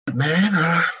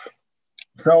Man.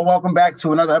 So welcome back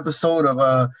to another episode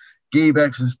of Gabe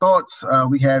X's Thoughts.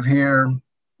 We have here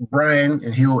Brian,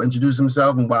 and he'll introduce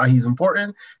himself and why he's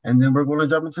important, and then we're going to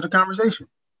jump into the conversation.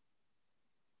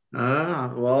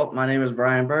 Well, my name is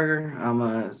Brian Berger. I'm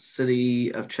a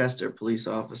City of Chester police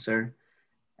officer,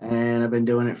 and I've been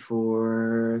doing it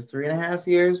for 3.5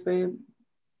 years, babe.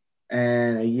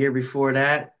 And a year before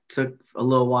that, took a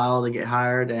little while to get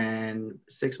hired, and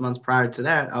 6 months prior to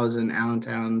that, I was in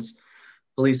Allentown's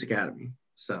police academy.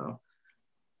 So,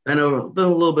 been a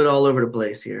little bit all over the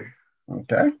place here.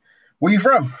 Okay. Where you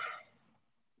from?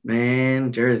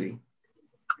 Man, Jersey.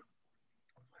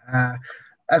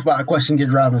 That's why a question get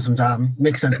driving sometimes.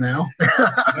 Makes sense now.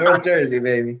 North Jersey,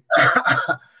 baby.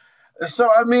 So,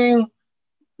 I mean,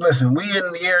 listen, we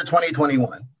in the year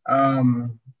 2021.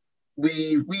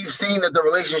 We've seen that the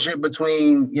relationship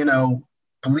between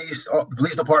police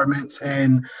departments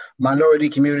and minority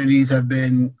communities have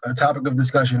been a topic of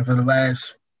discussion for the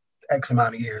last X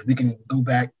amount of years. We can go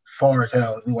back far as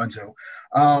hell if we want to.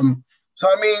 So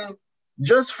I mean,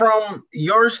 just from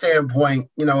your standpoint,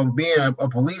 being a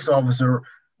police officer,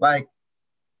 like,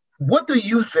 what do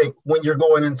you think when you're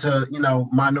going into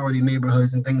minority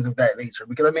neighborhoods and things of that nature?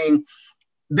 Because I mean,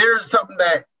 there's something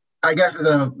that I guess as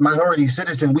a minority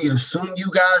citizen, we assume you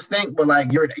guys think, but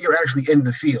like you're actually in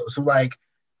the field. So like,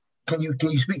 can you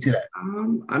speak to that?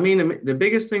 I mean, the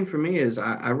biggest thing for me is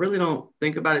I really don't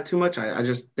think about it too much. I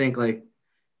just think like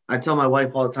I tell my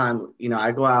wife all the time,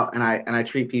 I go out and I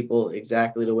treat people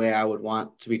exactly the way I would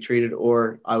want to be treated,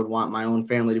 or I would want my own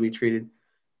family to be treated.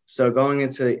 So going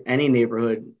into any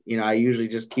neighborhood, I usually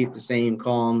just keep the same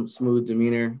calm, smooth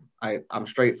demeanor. I'm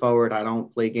straightforward. I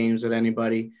don't play games with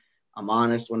anybody. I'm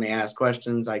honest when they ask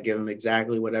questions. I give them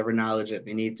exactly whatever knowledge that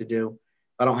they need to do.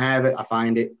 If I don't have it, I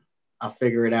find it. I'll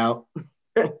figure it out. you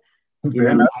Fair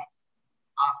know, enough.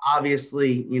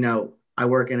 Obviously, I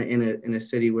work in a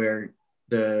city where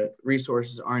the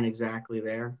resources aren't exactly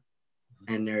there,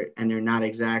 and they're not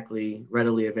exactly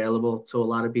readily available to a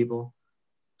lot of people.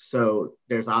 So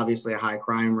there's obviously a high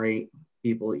crime rate.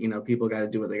 People got to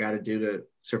do what they got to do to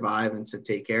survive and to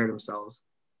take care of themselves.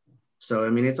 So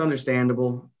I mean, it's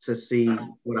understandable to see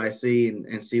what I see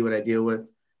and see what I deal with,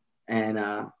 and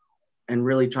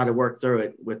really try to work through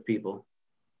it with people.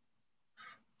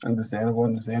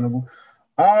 Understandable.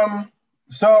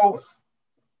 So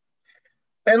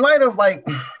in light of like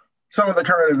some of the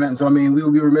current events, I mean, we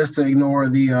would be remiss to ignore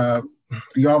the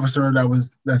officer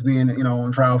that's being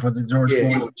on trial for the George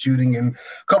Yeah. Floyd shooting and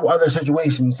a couple other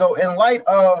situations. So in light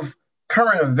of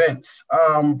current events,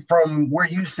 from where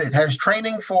you sit, has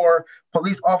training for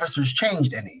police officers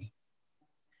changed any?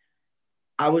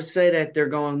 I would say that they're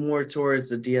going more towards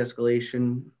the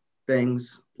de-escalation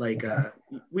things. Like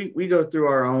we go through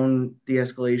our own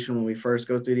de-escalation when we first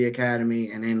go through the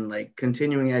academy, and then like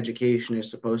continuing education is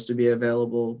supposed to be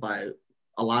available by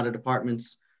a lot of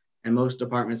departments, and most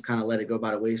departments kind of let it go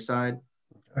by the wayside.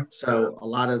 Okay. So a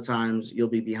lot of times you'll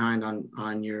be behind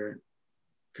on your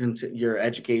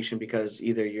education because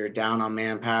either you're down on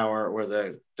manpower, or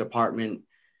the department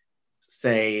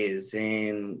say is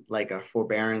in like a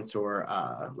forbearance, or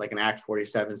like an Act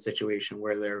 47 situation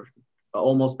where they're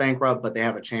almost bankrupt, but they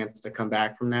have a chance to come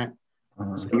back from that.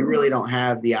 So you really don't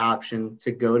have the option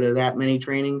to go to that many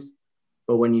trainings.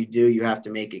 But when you do, you have to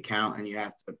make it count and you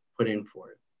have to put in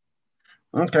for it.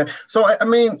 Okay. So, I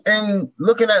mean, in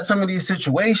looking at some of these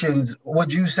situations,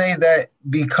 would you say that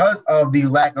because of the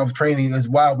lack of training is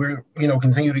why we're,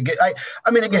 continue to get,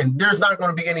 I mean, again, there's not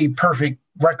going to be any perfect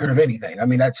record of anything. I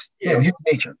mean, that's, human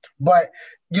nature. But,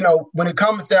 when it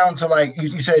comes down to like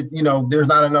you said, there's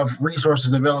not enough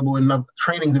resources available, enough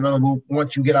trainings available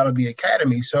once you get out of the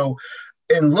academy. So,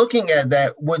 in looking at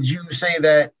that, would you say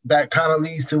that that kind of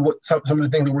leads to what some of the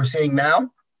things that we're seeing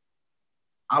now?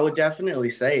 I would definitely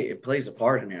say it plays a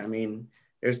part in it. I mean,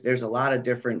 there's a lot of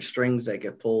different strings that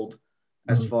get pulled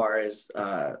as Mhm. far as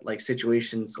like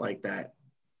situations like that.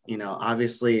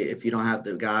 Obviously, if you don't have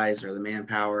the guys or the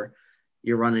manpower,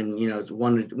 you're running,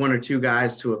 one or two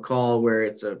guys to a call where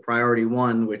it's a priority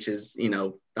one, which is,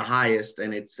 the highest,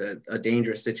 and it's a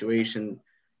dangerous situation.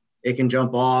 It can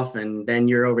jump off, and then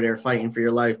you're over there fighting for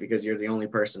your life because you're the only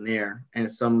person there. And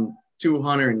some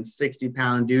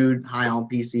 260-pound dude high on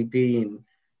PCP, and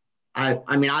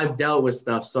I mean, I've dealt with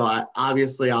stuff, so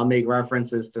obviously I'll make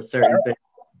references to certain things,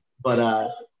 but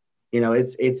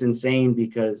it's insane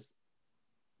because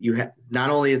you have not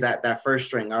only is that first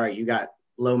string, all right, you got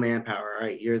low manpower, all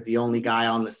right, you're the only guy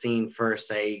on the scene for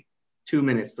say 2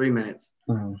 minutes, 3 minutes.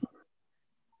 Mhm.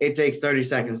 It takes 30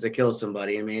 seconds to kill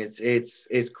somebody. I mean,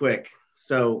 it's quick.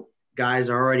 So guys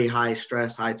are already high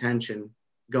stress, high tension.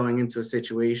 going into a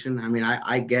situation. I mean,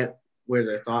 I get where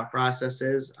their thought process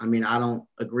is. I mean, I don't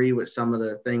agree with some of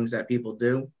the things that people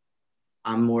do.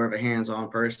 I'm more of a hands-on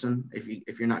person.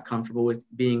 If you're not comfortable with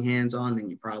being hands-on, then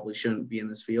you probably shouldn't be in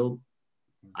this field.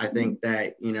 I think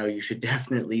that, you know, you should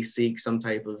definitely seek some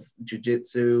type of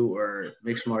jujitsu or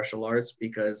mixed martial arts,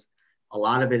 because a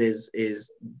lot of it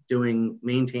is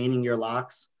maintaining your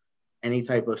locks, any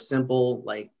type of simple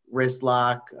like wrist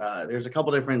lock. There's a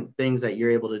couple different things that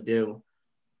you're able to do.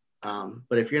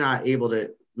 But if you're not able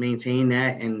to maintain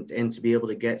that and to be able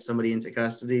to get somebody into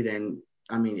custody, then,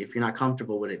 I mean, if you're not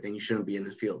comfortable with it, then you shouldn't be in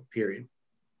the field, period.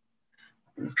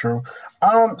 True.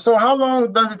 So how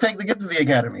long does it take to get to the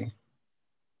academy?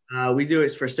 We do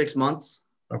it for 6 months.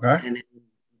 Okay. And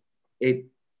it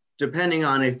depending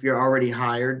on if you're already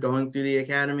hired going through the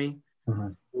academy,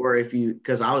 or if you,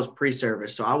 because I was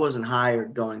pre-service, so I wasn't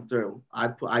hired going through.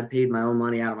 I paid my own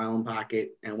money out of my own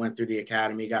pocket and went through the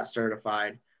academy, got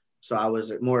certified. So I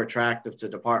was more attractive to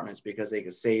departments because they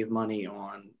could save money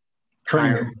on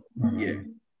training. Yeah.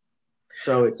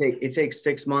 So it takes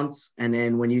 6 months, and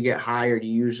then when you get hired,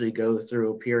 you usually go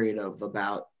through a period of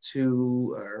about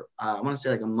I want to say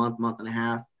like a month and a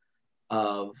half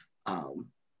of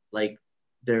like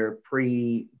they're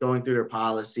going through their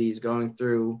policies, going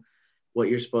through what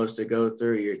you're supposed to go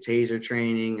through, your taser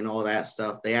training and all that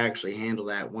stuff. They actually handle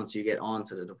that once you get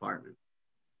onto the department.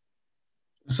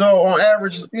 So on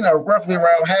average, you know, roughly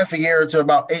around half a year to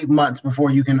about 8 months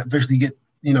before you can officially get,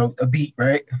 you know, a beat,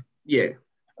 right? Yeah.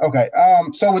 Okay.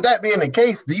 So with that being the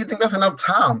case, do you think that's enough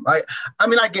time? Like, I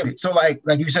mean, I get it. So like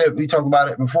you said, we talked about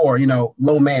it before, you know,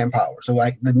 low manpower. So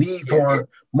like the need for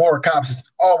more cops is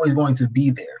always going to be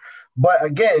there. But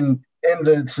again, in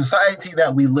the society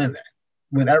that we live in,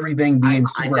 with everything being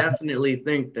I definitely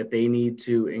think that they need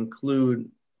to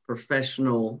include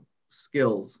professional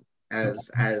skills as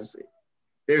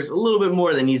there's a little bit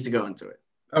more that needs to go into it.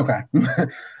 Okay.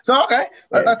 So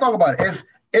let's talk about it.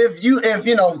 If you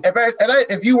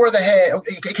were the head,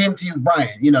 it came to you, Brian,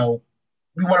 you know,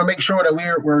 we want to make sure that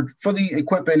we're fully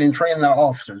equipping and training our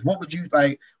officers. What would you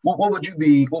like? What would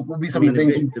be some of the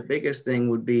things? The biggest thing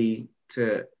would be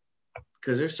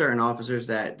because there's certain officers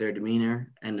that their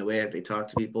demeanor and the way that they talk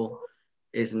to people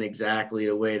isn't exactly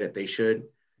the way that they should.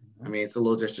 I mean, it's a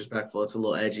little disrespectful. It's a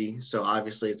little edgy. So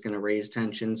obviously it's going to raise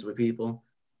tensions with people.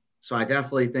 So I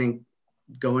definitely think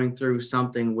going through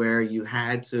something where you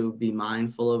had to be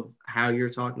mindful of how you're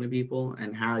talking to people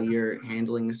and how you're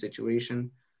handling a situation.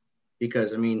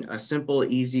 Because, I mean, a simple,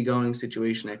 easygoing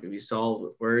situation that could be solved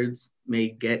with words may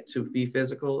get to be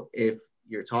physical if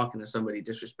you're talking to somebody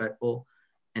disrespectful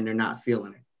and they're not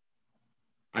feeling it.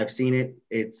 I've seen it.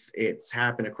 It's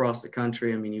happened across the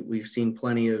country. I mean, we've seen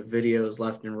plenty of videos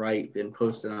left and right been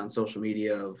posted on social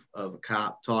media of a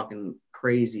cop talking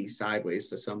crazy sideways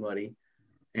to somebody,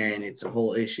 and it's a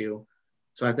whole issue.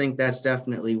 So I think that's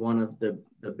definitely one of the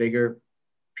bigger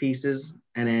pieces.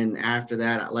 And then after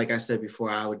that, like I said before,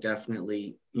 I would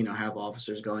definitely, you know, have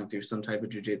officers going through some type of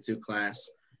jiu-jitsu class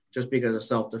just because of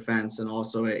self-defense. And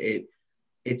also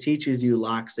it teaches you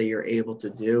locks that you're able to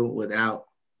do without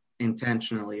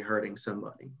intentionally hurting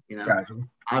somebody. You know, Gotcha.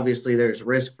 Obviously there's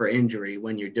risk for injury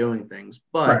when you're doing things,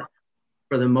 but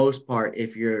for the most part,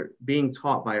 if you're being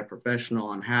taught by a professional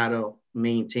on how to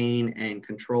maintain and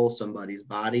control somebody's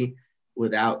body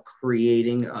without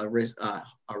creating a risk,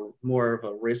 more of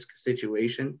a risk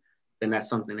situation, then that's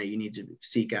something that you need to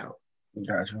seek out.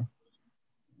 Gotcha.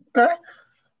 Okay.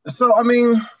 So, I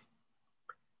mean,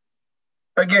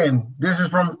 again, this is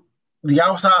from the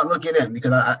outside looking in,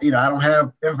 because I don't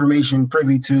have information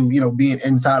privy to, you know, being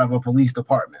inside of a police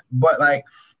department. But like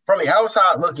from the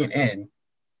outside looking in,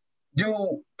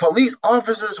 do police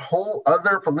officers hold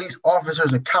other police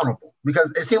officers accountable?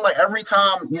 Because it seems like every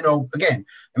time, you know, again,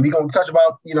 and we're going to touch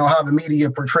about, you know, how the media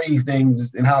portrays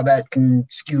things and how that can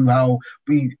skew how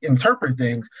we interpret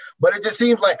things. But it just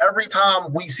seems like every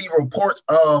time we see reports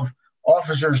of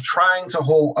officers trying to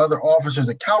hold other officers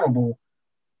accountable,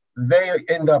 they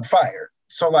end up fired.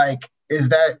 So, like, is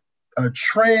that a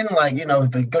trend, like, you know,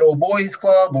 the good old boys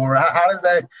club, or how does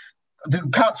that, do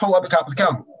cops hold other cops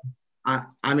accountable?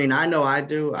 I mean, I know I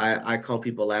do. I call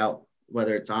people out,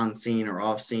 whether it's on scene or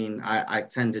off scene. I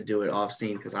tend to do it off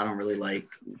scene because I don't really like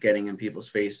getting in people's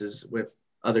faces with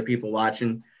other people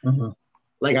watching.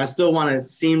 Like, I still want to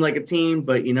seem like a team,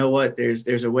 but you know what?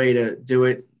 There's a way to do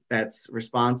it that's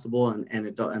responsible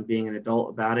and being an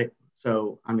adult about it.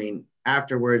 So, I mean,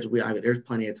 afterwards, there's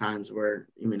plenty of times where,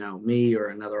 you know, me or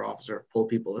another officer pulled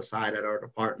people aside at our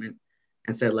department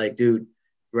and said, like, dude,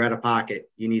 you're out of pocket.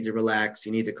 You need to relax.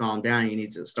 You need to calm down. You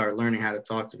need to start learning how to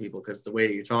talk to people, because the way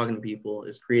that you're talking to people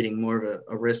is creating more of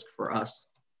a risk for us.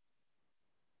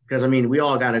 Because I mean, we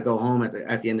all got to go home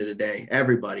at the end of the day.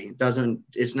 Everybody doesn't.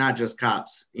 It's not just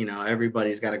cops. You know,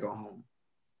 everybody's got to go home.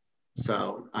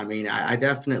 So I mean, I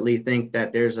definitely think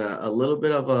that there's a little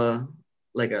bit of a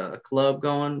club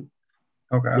going.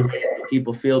 Okay. The way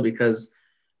people feel, because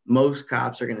most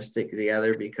cops are going to stick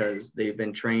together because they've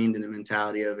been trained in the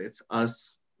mentality of it's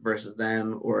us versus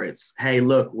them, or it's, hey,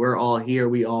 look, we're all here.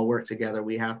 We all work together.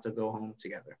 We have to go home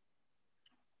together.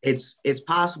 It's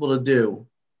possible to do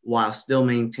while still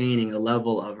maintaining a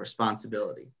level of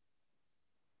responsibility.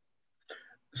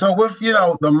 So with,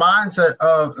 the mindset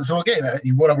of, so again,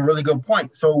 you brought up a really good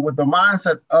point. So with the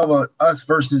mindset of us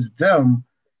versus them,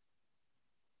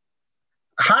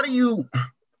 how do you,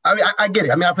 I mean, I get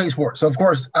it. I mean, I play sports. So of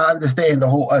course I understand the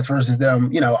whole us versus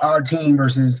them, our team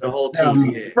versus the whole them.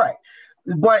 team. Yeah. Right.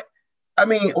 But I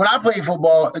mean, when I play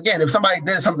football, again, if somebody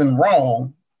did something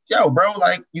wrong, yo, bro,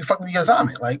 like you fucked with your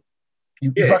assignment. Like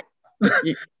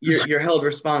you're held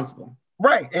responsible.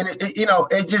 Right. And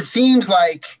it just seems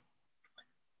like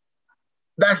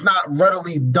that's not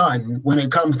readily done when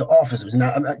it comes to officers.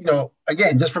 Now,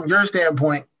 again, just from your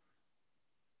standpoint,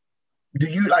 do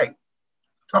you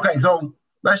okay, so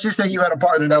let's just say you had a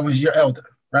partner that was your elder,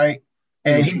 right?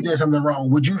 And he did something wrong.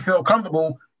 Would you feel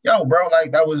comfortable, yo, bro,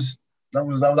 like that was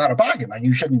out of pocket. Like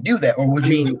you shouldn't do that. Or would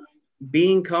you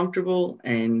being comfortable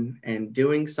and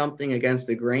doing something against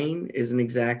the grain isn't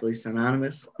exactly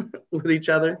synonymous with each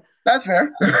other. That's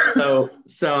fair.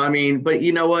 so I mean, but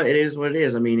you know what? It is what it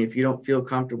is. I mean, if you don't feel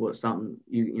comfortable with something,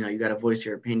 you got to voice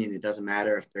your opinion. It doesn't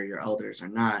matter if they're your elders or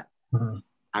not. Mm-hmm.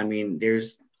 I mean,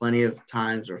 there's plenty of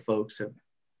times where folks have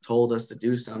told us to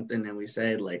do something and we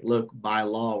said, like, look, by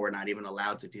law, we're not even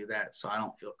allowed to do that. So I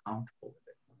don't feel comfortable with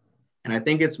it. And I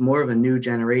think it's more of a new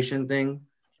generation thing.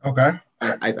 Okay.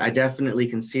 I definitely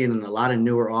can see it in a lot of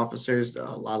newer officers. A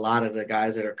lot of the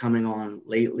guys that are coming on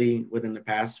lately within the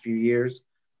past few years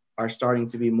are starting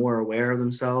to be more aware of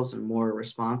themselves and more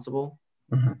responsible.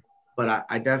 Mm-hmm. But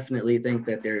I definitely think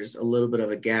that there's a little bit of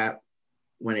a gap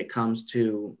when it comes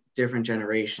to different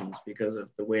generations because of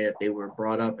the way that they were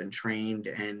brought up and trained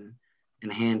and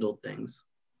handled things.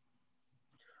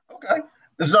 Okay.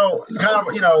 So kind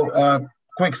of,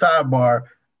 quick sidebar.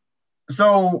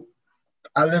 So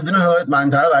I lived in the hood my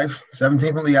entire life,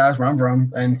 17th and Lehigh, where I'm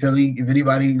from. And Philly, if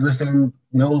anybody listening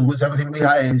knows what 17th and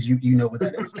Lehigh is, you know what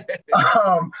that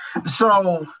is.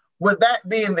 So with that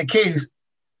being the case,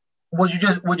 would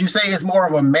you say it's more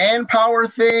of a manpower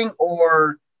thing,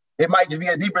 or it might just be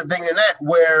a deeper thing than that,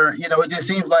 where, it just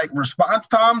seems like response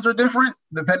times are different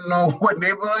depending on what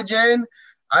neighborhood you're in?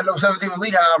 I know 17th and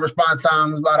Lehigh response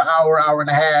time is about an hour and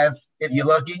a half if you're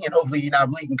lucky, and hopefully you're not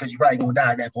bleeding because you're probably going to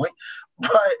die at that point.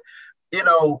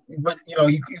 But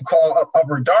you call up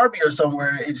Upper Darby or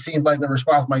somewhere, it seems like the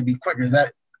response might be quicker. Is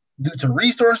that due to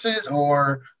resources,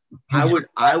 or?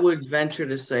 I would venture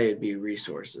to say it'd be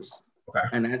resources. Okay.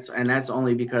 And that's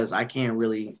only because I can't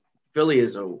really. Philly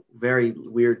is a very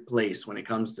weird place when it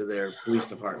comes to their police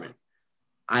department.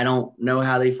 I don't know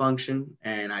how they function,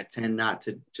 and I tend not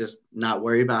to just not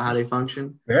worry about how they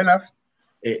function. Fair enough.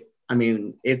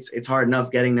 It's hard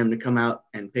enough getting them to come out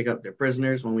and pick up their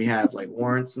prisoners when we have like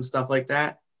warrants and stuff like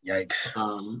that.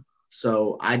 Yikes.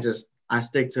 So I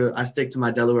stick to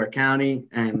my Delaware County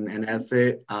and that's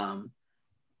it.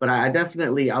 But I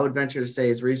would venture to say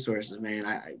it's resources, man.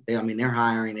 They're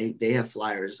hiring. They have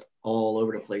flyers all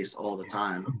over the place all the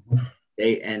time.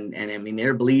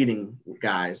 They're bleeding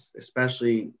guys,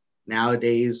 especially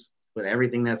nowadays with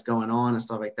everything that's going on and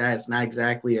stuff like that. It's not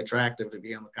exactly attractive to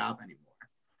become a cop anymore.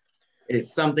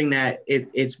 It's something that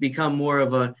it's become more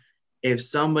of a, if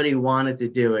somebody wanted to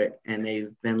do it and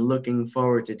they've been looking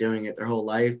forward to doing it their whole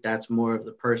life, that's more of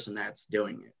the person that's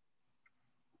doing it.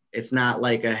 It's not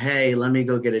like hey, let me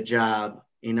go get a job.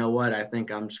 You know what? I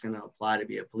think I'm just going to apply to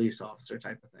be a police officer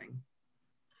type of thing.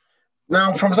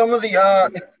 Now, from some of the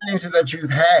experiences that you've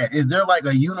had, is there like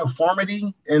a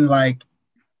uniformity in like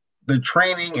the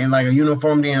training and like a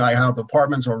uniformity in like how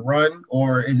departments are run,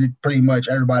 or is it pretty much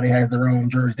everybody has their own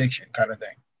jurisdiction kind of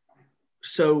thing?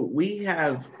 So we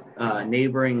have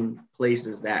neighboring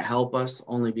places that help us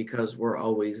only because we're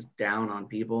always down on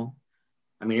people.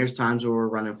 I mean, there's times where we're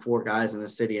running 4 guys in the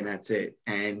city and that's it.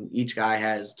 And each guy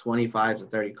has 25 to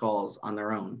 30 calls on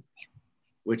their own,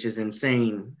 which is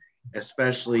insane,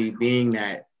 especially being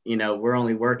that, we're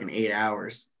only working 8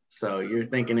 hours. So you're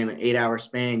thinking in an 8-hour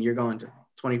span, you're going to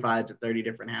 25 to 30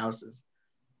 different houses.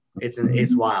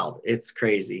 It's wild. It's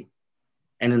crazy.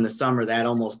 And in the summer, that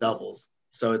almost doubles.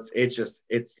 So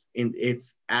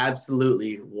it's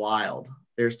absolutely wild.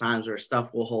 There's times where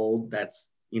stuff will hold that's,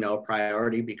 a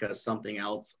priority because something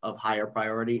else of higher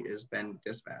priority has been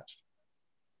dispatched.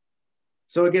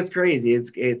 So it gets crazy.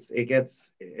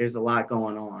 There's a lot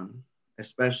going on,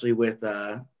 especially with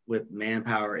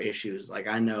manpower issues. Like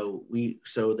I know we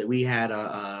had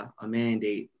a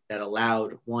mandate that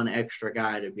allowed one extra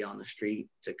guy to be on the street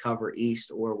to cover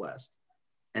east or west,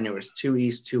 and there was two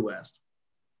east, two west.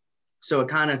 So it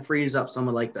kind of frees up some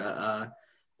of like the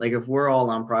like if we're all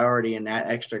on priority and that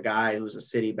extra guy who's a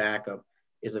city backup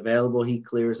is available, he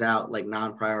clears out like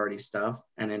non-priority stuff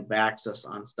and then backs us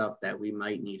on stuff that we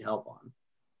might need help on.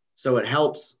 So it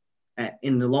helps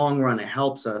in the long run, it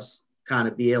helps us kind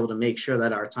of be able to make sure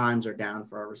that our times are down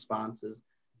for our responses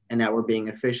and that we're being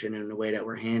efficient in the way that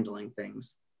we're handling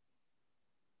things.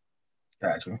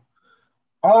 Gotcha.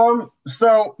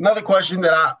 So another question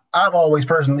that I've always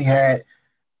personally had,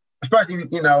 especially,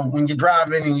 when you're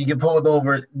driving and you get pulled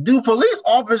over, do police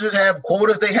officers have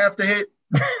quotas they have to hit?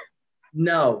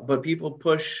 No, but people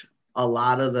push a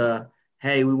lot of the,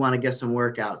 hey, we want to get some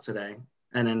workout today.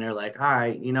 And then they're like, all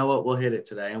right, you know what? We'll hit it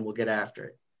today and we'll get after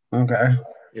it. Okay.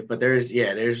 But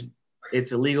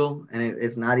it's illegal and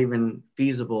it's not even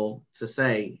feasible to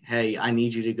say, hey, I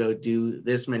need you to go do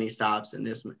this many stops and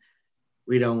this.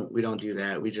 We don't do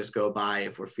that. We just go by.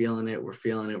 If we're feeling it, we're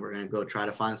feeling it. We're going to go try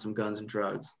to find some guns and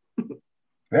drugs.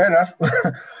 Fair enough.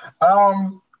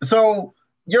 So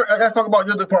let's talk about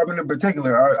your department in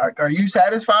particular. Are you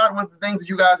satisfied with the things that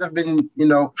you guys have been,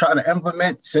 trying to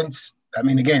implement since, I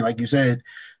mean, again, like you said,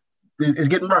 it's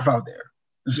getting rough out there.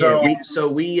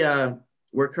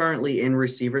 We're currently in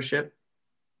receivership.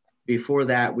 Before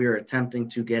that, we were attempting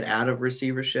to get out of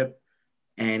receivership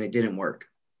and it didn't work.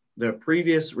 The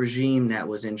previous regime that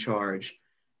was in charge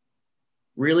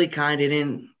really kind of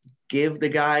didn't give the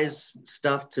guys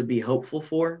stuff to be hopeful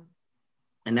for.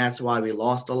 And that's why we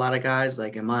lost a lot of guys.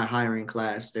 Like in my hiring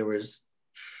class, there was,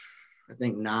 I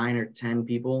think, 9 or 10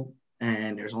 people,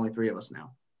 and there's only 3 of us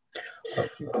now.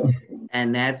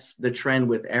 And that's the trend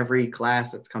with every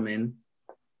class that's come in.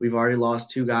 We've already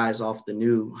lost 2 guys off the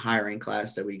new hiring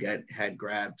class that we had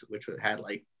grabbed, which had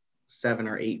like 7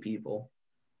 or 8 people,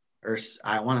 or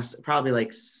I want to say probably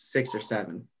like 6 or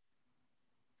 7.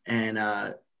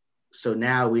 And so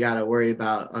now we got to worry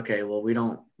about, okay, well,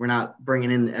 we're not bringing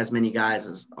in as many guys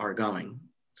as are going.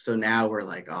 So now we're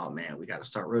like, oh man, we got to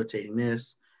start rotating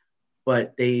this.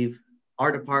 But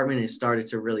our department has started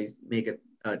to really make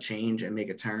a change and make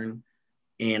a turn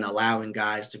in allowing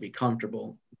guys to be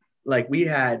comfortable. Like we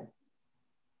had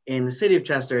in the city of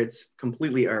Chester, it's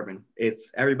completely urban.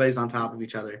 Everybody's on top of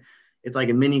each other. It's like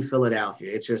a mini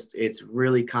Philadelphia. It's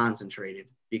really concentrated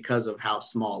because of how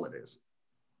small it is.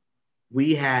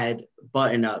 We had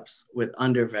button-ups with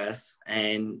undervests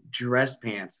and dress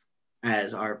pants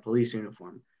as our police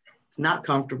uniform. It's not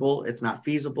comfortable. It's not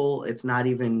feasible. It's not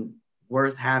even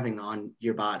worth having on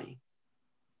your body.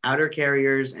 Outer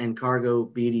carriers and cargo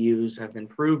BDUs have been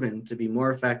proven to be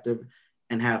more effective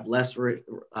and have less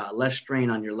strain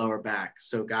on your lower back.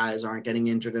 So guys aren't getting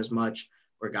injured as much,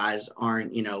 or guys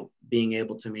aren't, being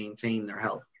able to maintain their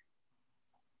health.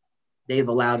 They've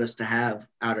allowed us to have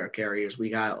outer carriers. We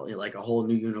got like a whole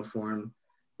new uniform.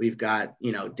 We've got,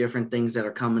 different things that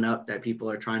are coming up that people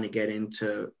are trying to get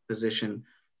into position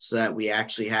so that we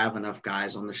actually have enough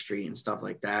guys on the street and stuff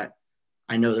like that.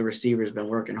 I know the receiver's been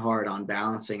working hard on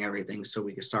balancing everything so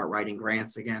we can start writing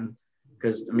grants again.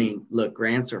 Because, look,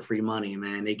 grants are free money,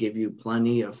 man. They give you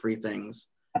plenty of free things.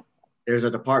 There's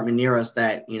a department near us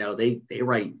that, they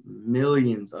write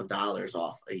millions of dollars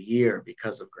off a year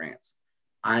because of grants.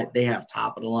 They have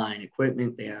top of the line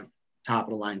equipment. They have top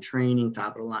of the line training,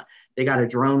 top of the line. They got a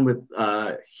drone with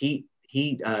heat,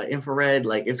 infrared.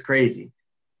 Like it's crazy.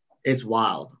 It's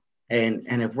wild. And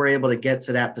if we're able to get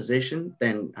to that position,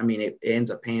 then, it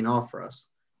ends up paying off for us.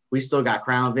 We still got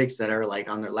Crown Vics that are like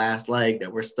on their last leg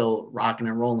that we're still rocking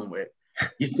and rolling with.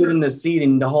 You sit in the seat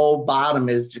and the whole bottom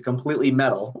is completely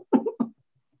metal.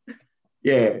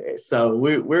 Yeah. So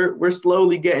we're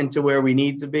slowly getting to where we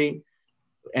need to be.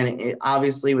 And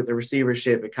obviously with the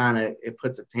receivership, it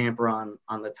puts a tamper on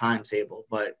the timetable,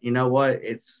 but you know what?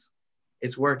 It's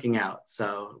working out.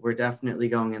 So we're definitely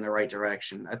going in the right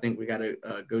direction. I think we got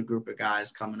a good group of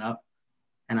guys coming up.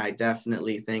 And I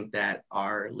definitely think that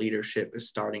our leadership is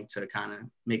starting to kind of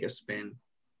make a spin.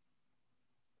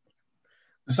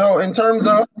 So in terms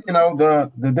of,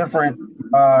 the different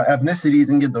ethnicities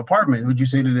in your department, would you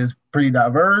say that it's pretty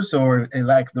diverse or it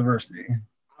lacks diversity?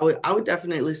 I would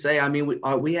definitely say,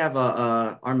 we have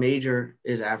our major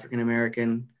is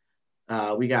African-American.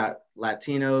 We got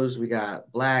Latinos, we got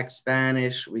Black,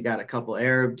 Spanish, we got a couple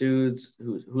Arab dudes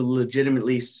who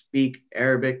legitimately speak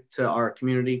Arabic to our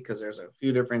community because there's a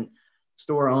few different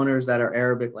store owners that are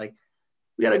Arabic. Like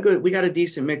we got a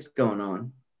decent mix going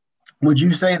on. Would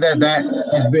you say that that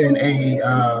has been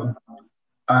a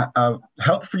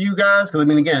help for you guys? Because I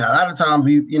mean, again, a lot of times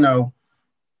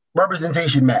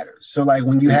representation matters. So like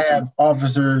when you have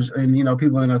officers and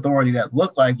people in authority that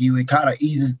look like you, it kind of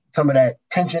eases some of that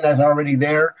tension that's already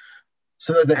there.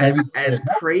 So that as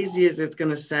crazy as it's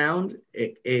gonna sound,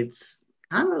 it's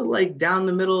kind of like down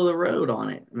the middle of the road on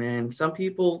it, man. Some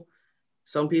people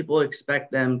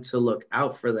expect them to look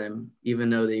out for them, even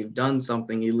though they've done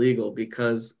something illegal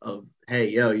because of, hey,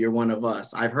 yo, you're one of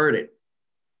us. I've heard it.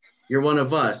 You're one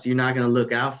of us. You're not gonna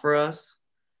look out for us.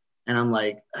 And I'm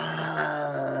like, no,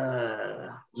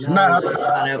 that's not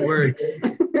how that works.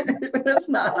 That's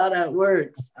not how that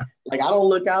works. Like, I don't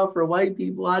look out for white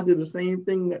people. I do the same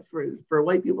thing that for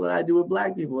white people that I do with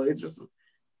black people. It's just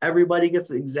everybody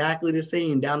gets exactly the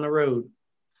same down the road.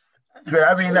 Fair.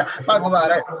 I mean, not gonna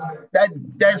lie,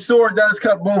 that sword does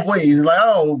cut both ways. Like,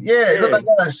 oh yeah, it looks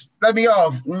like us. Let me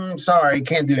off. Sorry,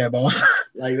 can't do that, boss.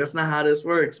 Like, that's not how this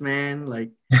works, man. Like,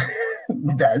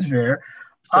 that's fair.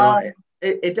 So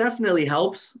it definitely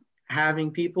helps having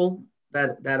people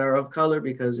that are of color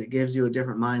because it gives you a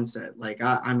different mindset. Like,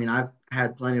 I mean, I've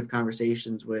had plenty of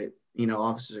conversations with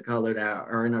officers of color that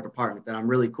are in our department that I'm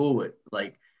really cool with.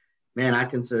 Like, man, I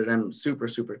consider them super,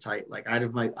 super tight. Like, I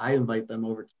invite them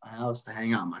over to my house to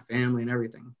hang out with my family and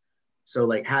everything. So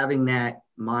like having that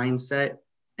mindset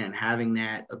and having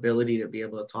that ability to be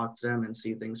able to talk to them and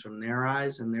see things from their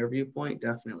eyes and their viewpoint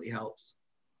definitely helps.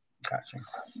 Gotcha.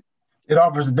 It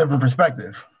offers a different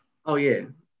perspective. Oh yeah,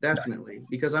 definitely.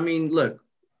 Because I mean, look,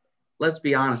 let's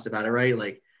be honest about it, right?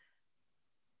 Like,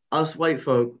 us white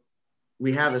folk,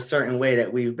 we have a certain way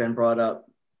that we've been brought up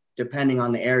depending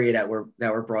on the area that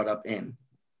we're brought up in.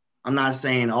 I'm not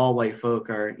saying all white folk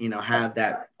are, have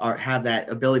that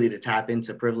ability to tap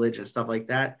into privilege and stuff like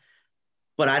that.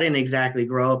 But I didn't exactly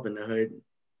grow up in the hood.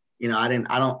 I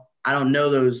don't know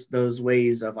those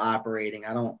ways of operating.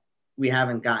 We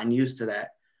haven't gotten used to that.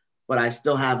 But I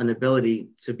still have an ability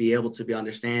to be able to be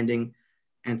understanding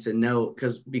and to know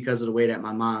because of the way that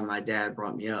my mom and my dad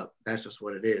brought me up. That's just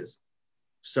what it is.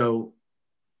 So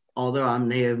although I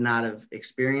may have not have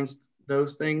experienced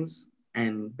those things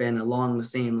and been along the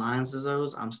same lines as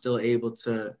those, I'm still able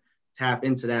to tap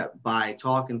into that by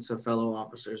talking to fellow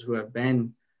officers who have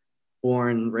been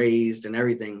born, raised, and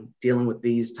everything, dealing with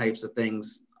these types of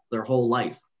things their whole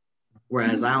life.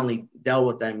 Whereas I only dealt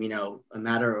with them, a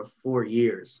matter of 4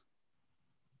 years.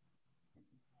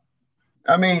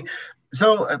 I mean,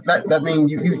 so that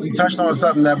means you touched on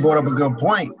something that brought up a good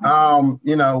point.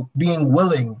 Being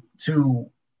willing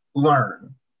to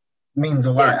learn means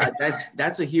a lot. Yeah,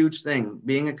 that's a huge thing.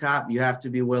 Being a cop, you have to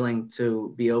be willing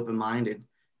to be open-minded.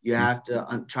 You have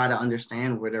to try to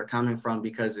understand where they're coming from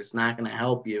because it's not going to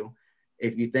help you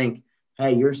if you think,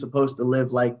 hey, you're supposed to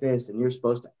live like this and you're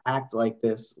supposed to act like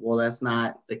this. Well, that's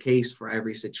not the case for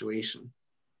every situation.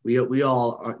 We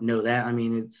all know that. I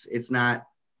mean, it's not.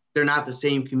 They're not the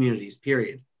same communities,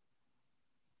 period.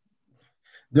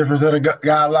 Different set of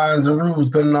guidelines and rules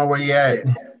depending on where you're at.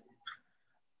 Yeah.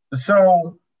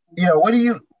 So, what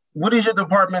is your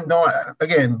department doing?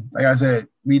 Again, like I said,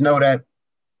 we know that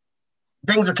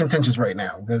things are contentious right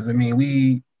now because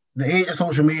the age of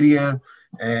social media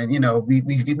and we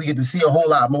get to see a whole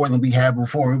lot more than we had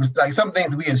before. It was like some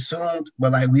things we assumed,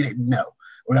 but like we didn't know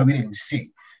or that we didn't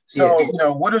see.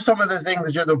 So, what are some of the things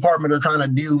that your department are trying to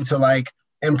do to like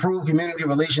improve community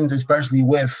relations, especially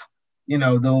with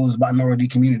those minority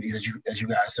communities that you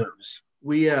guys service?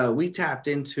 We tapped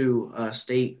into a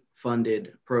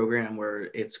state-funded program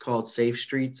where it's called Safe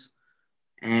Streets,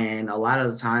 and a lot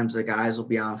of the times the guys will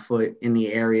be on foot in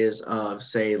the areas of,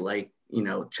 say, like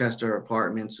Chester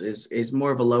Apartments is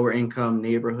more of a lower income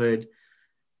neighborhood.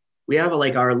 We have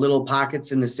like our little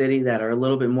pockets in the city that are a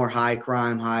little bit more high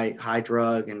crime, high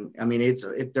drug. And I mean,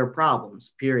 they're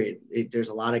problems, period. There's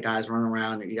a lot of guys running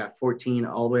around. You got 14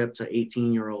 all the way up to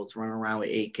 18-year-olds running around with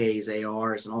AKs,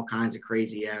 ARs, and all kinds of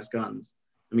crazy ass guns.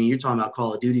 I mean, you're talking about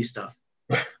Call of Duty stuff.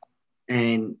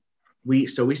 And we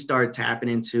started tapping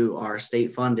into our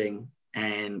state funding,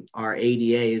 and our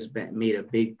ADA has made a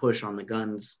big push on the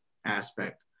guns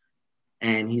aspect.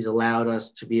 And he's allowed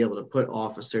us to be able to put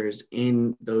officers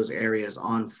in those areas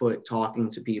on foot,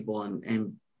 talking to people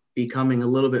and becoming a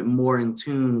little bit more in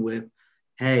tune with,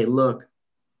 hey, look,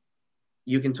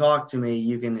 you can talk to me,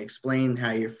 you can explain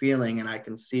how you're feeling, and I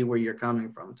can see where you're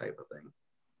coming from type of thing.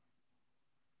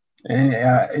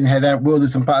 And had that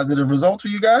wielded some positive results for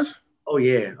you guys? Oh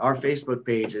yeah, our Facebook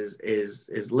page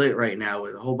is lit right now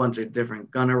with a whole bunch of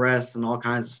different gun arrests and all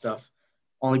kinds of stuff.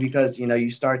 Only because, you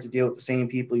start to deal with the same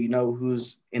people,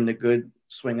 who's in the good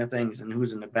swing of things and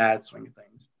who's in the bad swing of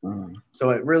things. Mm.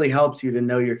 So it really helps you to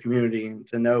know your community and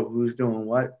to know who's doing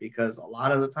what, because a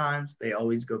lot of the times they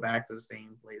always go back to the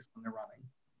same place when they're running.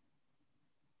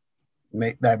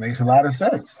 That makes a lot of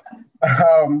sense.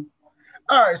 All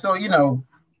right, so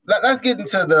let's get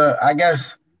into I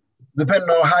guess, depending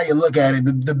on how you look at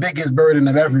it, the biggest burden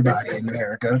of everybody in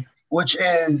America, which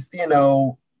is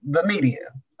the media.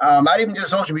 Not even just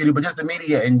social media, but just the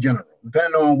media in general.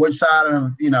 Depending on which side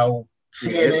of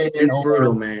CNN, it's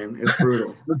brutal, man. It's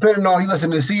brutal. Depending on you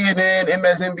listen to CNN,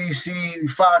 MSNBC,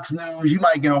 Fox News, you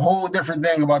might get a whole different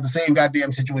thing about the same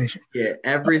goddamn situation. Yeah,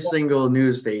 every single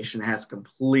news station has a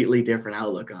completely different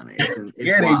outlook on it. It's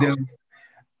yeah, wild. They do.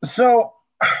 So,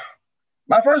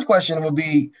 my first question would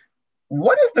be,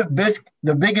 what is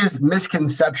the biggest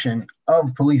misconception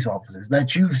of police officers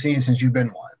that you've seen since you've been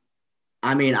one?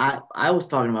 I mean, I was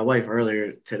talking to my wife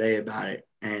earlier today about it,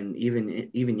 and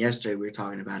even yesterday we were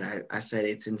talking about it. I said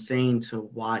it's insane to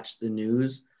watch the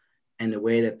news and the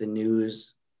way that the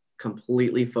news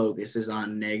completely focuses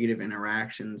on negative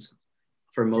interactions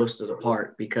for most of the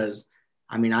part, because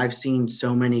I mean, I've seen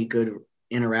so many good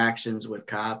interactions with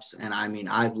cops, and I mean,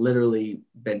 I've literally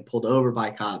been pulled over by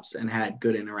cops and had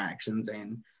good interactions,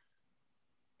 and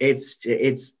it's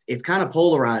kind of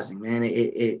polarizing, man.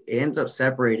 It ends up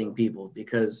separating people,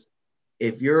 because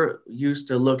if you're used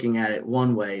to looking at it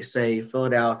one way, say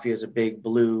Philadelphia is a big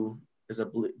blue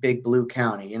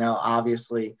county,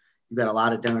 obviously you've got a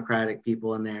lot of Democratic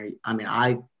people in there. I mean,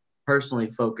 I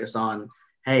personally focus on,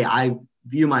 hey, I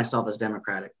view myself as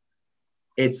Democratic.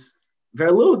 It's very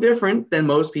a little different than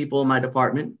most people in my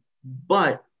department,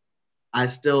 but I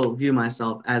still view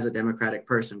myself as a Democratic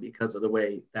person because of the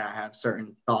way that I have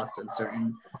certain thoughts and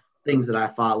certain things that I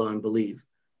follow and believe.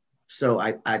 So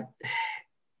I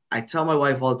tell my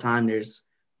wife all the time, there's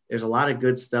a lot of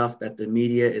good stuff that the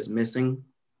media is missing,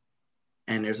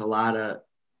 and there's a lot of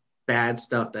bad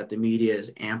stuff that the media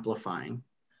is amplifying.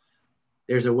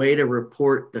 There's a way to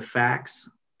report the facts,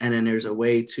 and then there's a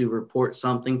way to report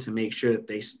something to make sure that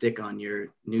they stick on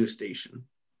your news station.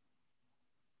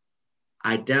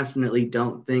 I definitely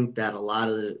don't think that a lot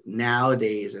of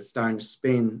nowadays it's starting to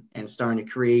spin and starting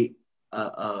to create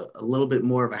a little bit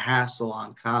more of a hassle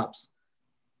on cops,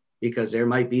 because there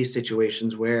might be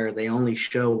situations where they only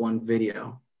show one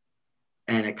video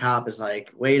and a cop is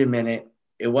like, wait a minute,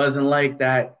 it wasn't like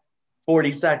that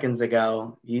 40 seconds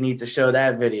ago. You need to show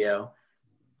that video.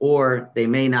 Or they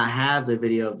may not have the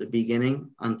video of the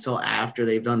beginning until after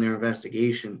they've done their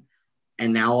investigation.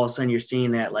 And now all of a sudden you're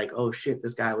seeing that, like, oh shit,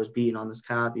 this guy was beating on this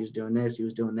cop. He was doing this, he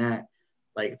was doing that.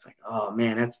 Like, it's like, oh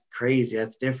man, that's crazy.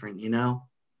 That's different,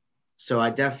 So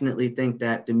I definitely think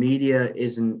that the media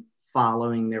isn't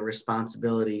following their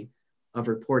responsibility of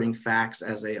reporting facts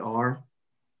as they are.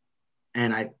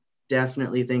 And I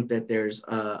definitely think that there's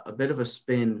a bit of a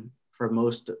spin for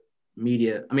most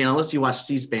media. I mean, unless you watch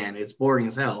C-SPAN, it's boring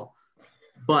as hell.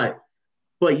 But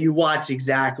you watch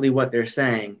exactly what they're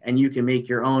saying, and you can make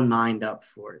your own mind up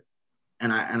for it.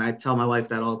 And I tell my wife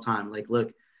that all the time. Like, look,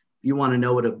 if you want to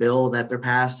know what a bill that they're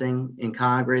passing in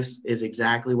Congress is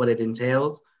exactly what it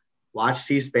entails, watch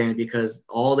C-SPAN, because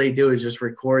all they do is just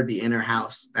record the inner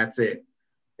house. That's it.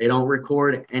 They don't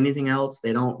record anything else.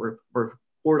 They don't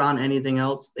report on anything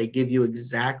else. They give you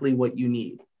exactly what you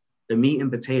need. The meat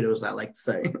and potatoes, I like to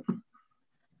say.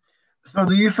 So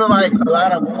do you feel like a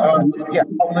lot of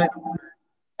outlets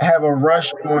have a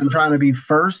rush on trying to be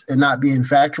first and not being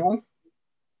factual?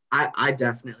 I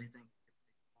definitely think,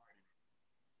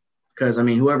 because I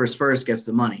mean, whoever's first gets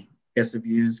the money, gets the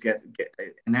views,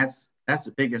 and that's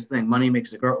the biggest thing. Money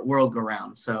makes the world go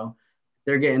round. So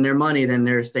they're getting their money, then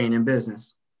they're staying in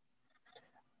business.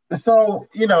 So,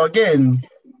 again,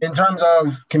 in terms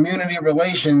of community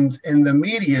relations in the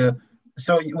media,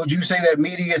 so would you say that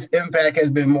media's impact has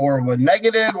been more of a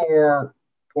negative or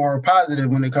positive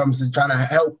when it comes to trying to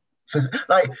help,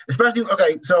 like, especially,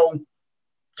 okay, so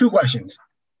 2 questions.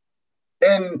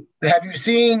 And have you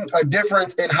seen a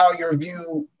difference in how you're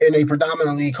viewed in a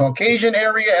predominantly Caucasian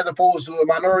area as opposed to a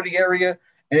minority area?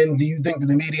 And do you think that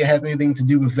the media has anything to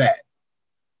do with that?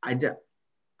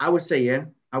 I would say, yeah.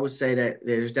 I would say that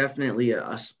there's definitely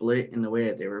a split in the way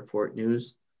that they report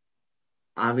news.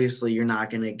 Obviously, you're not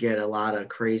going to get a lot of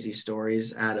crazy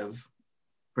stories out of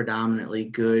predominantly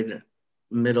good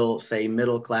middle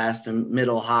class to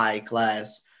middle high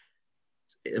class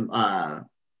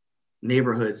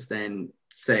neighborhoods than,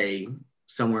 say,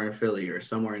 somewhere in Philly or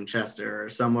somewhere in Chester or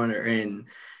somewhere in,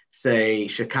 say,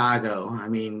 Chicago. I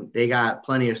mean, they got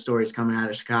plenty of stories coming out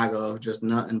of Chicago of just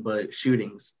nothing but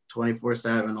shootings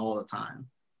 24/7 all the time.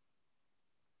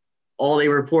 All they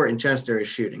report in Chester is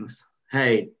shootings.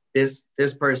 Hey, this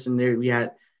person there, we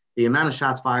had the amount of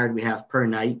shots fired we have per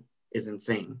night is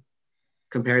insane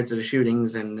compared to the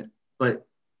shootings. But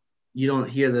you don't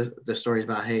hear the stories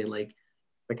about, hey, like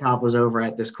the cop was over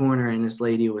at this corner and this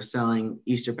lady was selling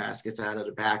Easter baskets out of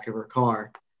the back of her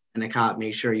car. And the cop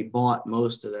made sure he bought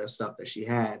most of the stuff that she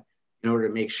had in order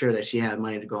to make sure that she had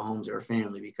money to go home to her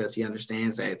family, because he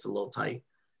understands that it's a little tight.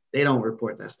 They don't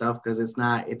report that stuff because it's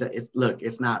not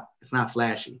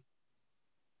flashy.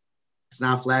 It's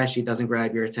not flashy. It doesn't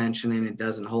grab your attention, and it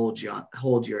doesn't hold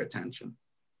your attention.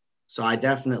 So I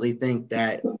definitely think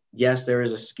that, yes, there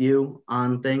is a skew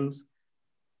on things.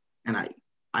 And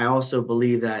I also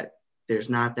believe that there's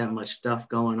not that much stuff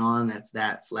going on that's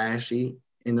that flashy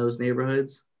in those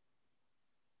neighborhoods.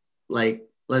 Like,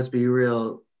 let's be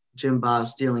real, Jim Bob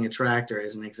stealing a tractor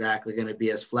isn't exactly going to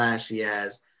be as flashy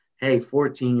as, hey,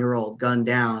 14-year-old gunned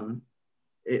down.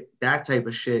 That type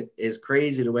of shit is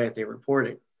crazy the way that they report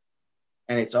it.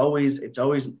 And it's always,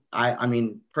 I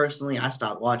mean, personally, I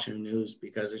stopped watching the news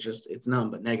because it's none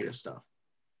but negative stuff.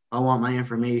 If I want my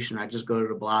information, I just go to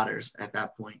the blotters at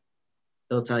that point.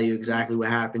 They'll tell you exactly what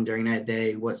happened during that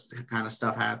day, what kind of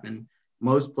stuff happened.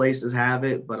 Most places have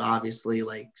it, but obviously,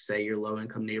 like, say your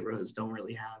low-income neighborhoods don't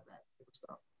really have that type of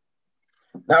stuff.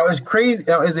 Now, it's crazy.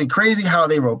 Now, is it crazy how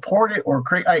they report it, or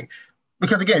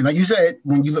because again, like you said,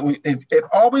 when you look, if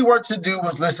all we were to do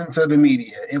was listen to the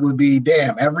media, it would be,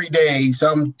 damn, every day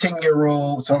some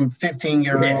 10-year-old, some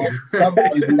 15-year-old,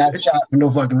 somebody got shot for no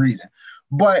fucking reason.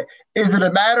 But is it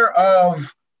a matter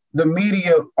of the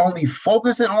media only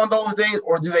focusing on those days,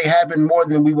 or do they happen more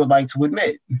than we would like to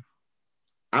admit?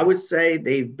 I would say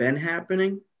they've been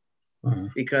happening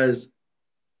because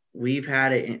we've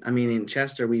had it. I mean, in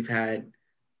Chester,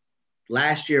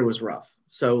 last year was rough.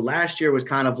 So last year was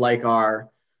kind of like our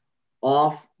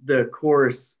off the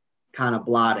course kind of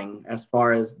blotting as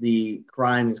far as the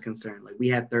crime is concerned. Like, we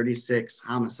had 36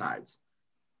 homicides.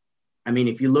 I mean,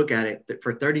 if you look at it,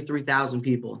 for 33,000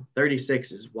 people,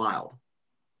 36 is wild.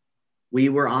 We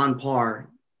were on par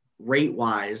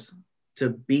rate-wise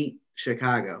to beat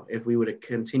Chicago if we would have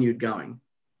continued going.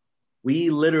 We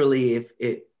literally,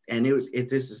 this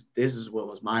is what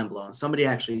was mind-blowing. Somebody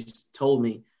actually told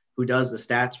me, who does the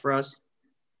stats for us,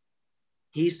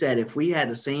 he said if we had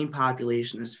the same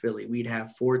population as Philly, we'd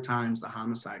have 4 times the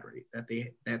homicide rate that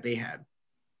they had,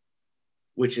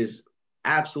 which is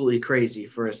absolutely crazy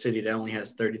for a city that only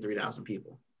has 33,000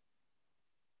 people.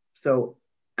 So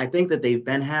I think that they've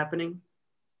been happening,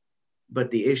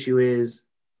 but the issue is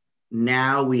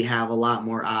now we have a lot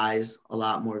more eyes, a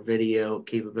lot more video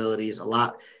capabilities,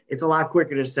 it's a lot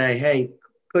quicker to say, hey,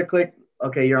 click,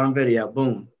 okay, you're on video,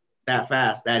 boom, that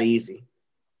fast, that easy.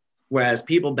 Whereas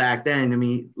people back then, I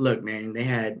mean, look, man, they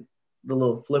had the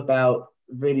little flip out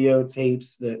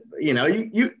videotapes that,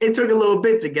 it took a little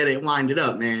bit to get it winded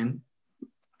up, man.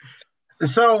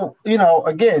 So,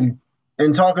 again,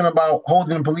 in talking about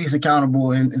holding the police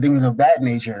accountable and things of that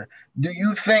nature, do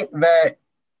you think that,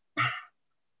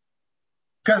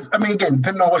 because, I mean, again,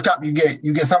 depending on what cop you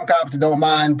get some cops that don't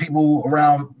mind people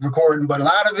around recording, but a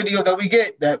lot of videos that we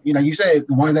get that, you said,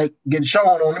 the one that gets shown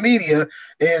on the media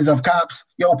is of cops,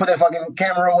 put that fucking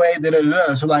camera away,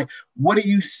 da-da-da-da. So, like, what do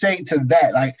you say to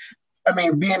that? Like, I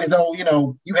mean, being as though,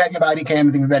 you have your body cam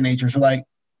and things of that nature. So, like,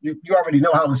 you already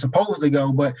know how it's supposed to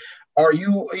go, but are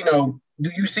you, do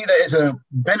you see that as a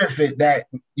benefit that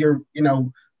you're,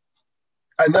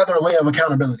 another layer of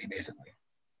accountability, basically?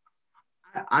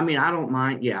 I mean, I don't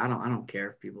mind. Yeah, I don't care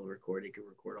if people record. They can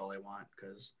record all they want,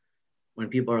 because when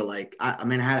people are like,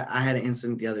 I had an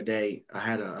incident the other day. I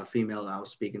had a female that I was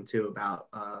speaking to about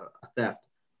a theft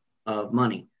of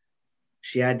money.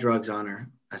 She had drugs on her.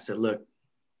 I said, look,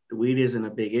 the weed isn't a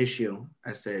big issue.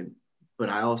 I said, but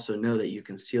I also know that you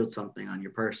concealed something on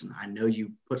your person. I know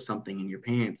you put something in your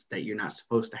pants that you're not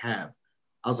supposed to have.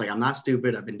 I was like, I'm not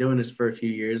stupid. I've been doing this for a few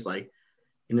years. Like,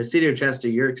 in the city of Chester,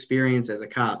 your experience as a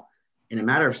cop, in a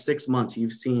matter of 6 months,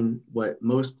 you've seen what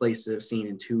most places have seen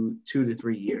in two to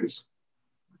 3 years.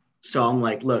 So I'm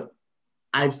like, look,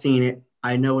 I've seen it.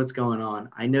 I know what's going on.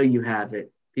 I know you have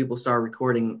it. People start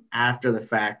recording after the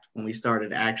fact when we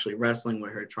started actually wrestling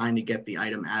with her, trying to get the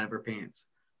item out of her pants.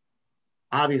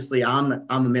 Obviously, I'm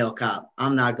a male cop.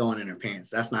 I'm not going in her pants.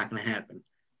 That's not going to happen.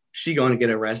 She's going to get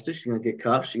arrested. She's going to get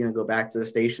cuffed. She's going to go back to the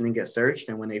station and get searched.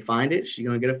 And when they find it, she's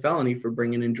going to get a felony for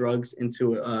bringing in drugs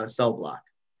into a cell block.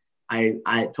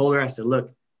 I told her, I said,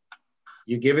 look,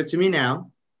 you give it to me now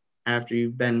after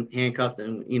you've been handcuffed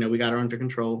and, we got her under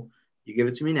control. You give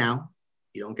it to me now.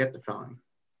 You don't get the felony.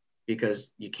 because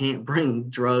you can't bring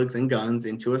drugs and guns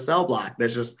into a cell block.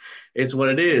 That's just, it's what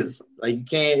it is. Like you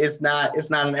can't, it's not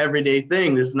an everyday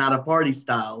thing. This is not a party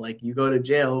style. Like you go to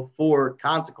jail for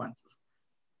consequences.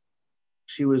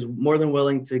 She was more than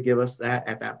willing to give us that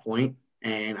at that point.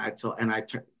 And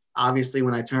obviously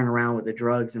when I turn around with the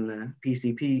drugs and the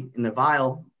PCP in the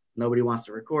vial, nobody wants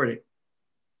to record it.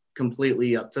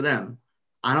 Completely up to them.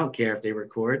 I don't care if they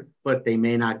record, but they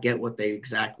may not get what they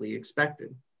exactly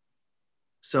expected.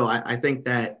 So I think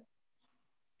that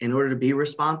in order to be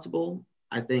responsible,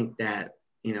 I think that,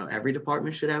 every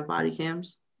department should have body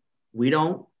cams. We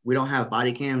don't have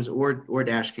body cams or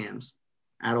dash cams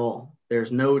at all.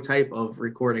 There's no type of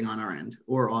recording on our end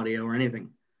or audio or anything.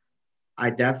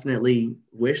 I definitely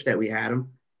wish that we had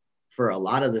them for a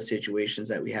lot of the situations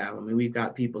that we have. I mean, we've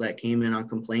got people that came in on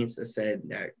complaints that said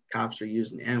that cops are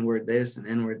using N-word this and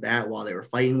N-word that while they were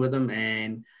fighting with them,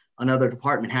 and another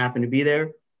department happened to be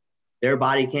there. Their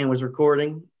body cam was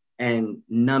recording and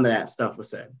none of that stuff was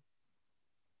said.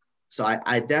 So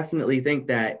I definitely think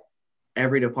that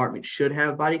every department should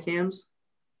have body cams.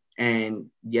 And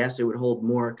yes, it would hold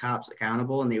more cops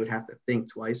accountable and they would have to think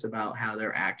twice about how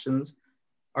their actions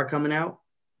are coming out.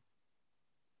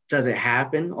 Does it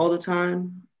happen all the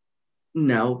time?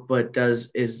 No, but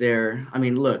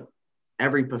look,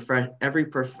 every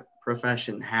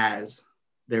profession has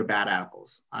their bad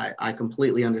apples. I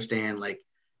completely understand, like,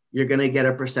 you're going to get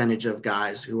a percentage of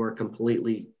guys who are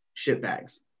completely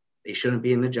shitbags. They shouldn't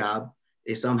be in the job.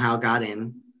 They somehow got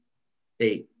in.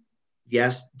 Do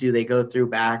they go through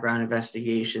background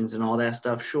investigations and all that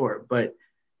stuff? Sure. But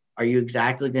are you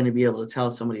exactly going to be able to tell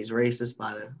somebody's racist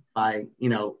by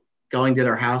going to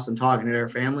their house and talking to their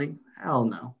family? Hell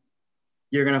no.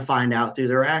 You're going to find out through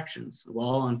their actions.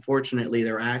 Well, unfortunately,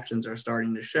 their actions are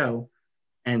starting to show.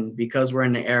 And because we're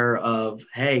in the era of,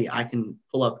 hey, I can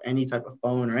pull up any type of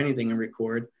phone or anything and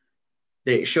record,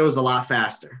 it shows a lot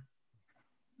faster.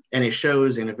 And it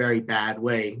shows in a very bad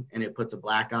way, and it puts a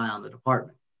black eye on the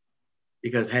department.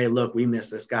 Because, hey, look, we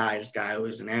missed this guy. This guy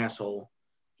was an asshole.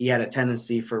 He had a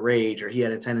tendency for rage, or he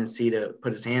had a tendency to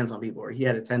put his hands on people, or he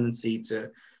had a tendency to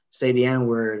say the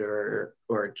N-word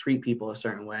or treat people a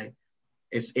certain way.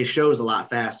 It shows a lot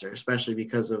faster, especially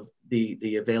because of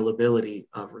the availability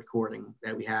of recording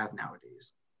that we have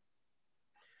nowadays.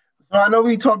 So I know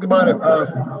we talked about it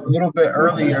a little bit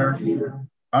earlier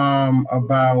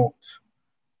about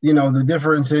the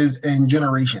differences in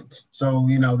generations. So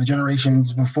the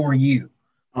generations before you.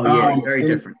 Oh yeah, very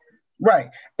different. Right,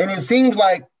 and it seems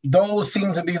like those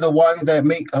seem to be the ones that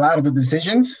make a lot of the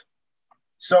decisions.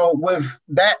 So with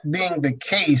that being the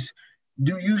case,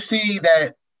 do you see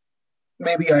that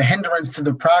maybe a hindrance to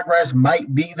the progress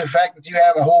might be the fact that you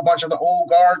have a whole bunch of the old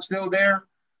guard still there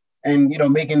and,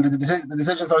 making the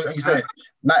decisions, like you said,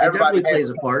 not everybody definitely plays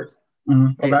a part.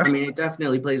 Mm-hmm. Okay. It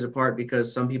definitely plays a part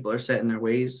because some people are set in their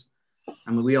ways. I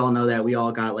mean, we all know that. We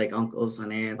all got like uncles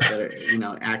and aunts that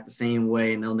are, act the same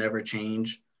way and they'll never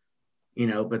change,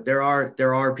 but there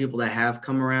are people that have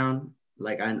come around.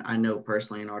 Like I know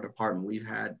personally in our department, we've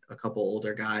had a couple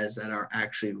older guys that are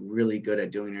actually really good at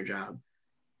doing their job.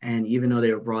 And even though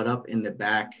they were brought up in the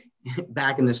back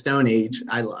in the Stone Age,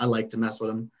 I like to mess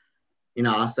with them.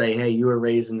 I'll say, hey, you were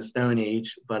raised in the Stone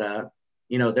Age, but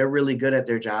they're really good at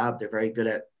their job. They're very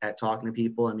good at talking to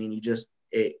people. I mean,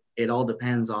 it all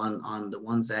depends on the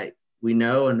ones that we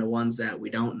know and the ones that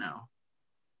we don't know.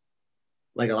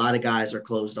 Like a lot of guys are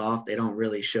closed off. They don't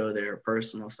really show their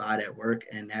personal side at work.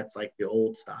 And that's like the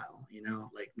old style,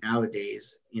 like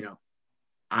nowadays,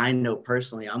 I know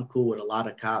personally, I'm cool with a lot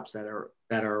of cops that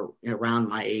are around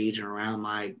my age and around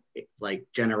my like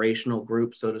generational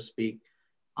group, so to speak,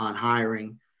 on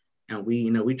hiring. And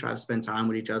we try to spend time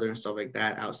with each other and stuff like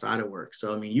that outside of work.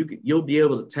 So, I mean, you'll be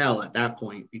able to tell at that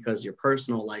point because your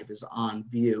personal life is on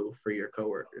view for your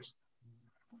coworkers.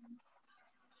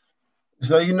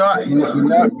 So I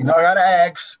gotta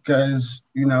ask because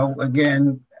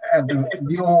again, after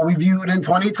what we viewed in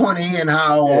 2020 and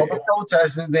how all the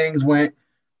protests and things went.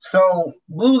 So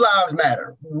Blue Lives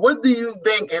Matter. What do you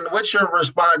think, and what's your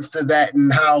response to that,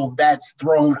 and how that's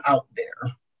thrown out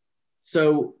there?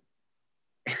 So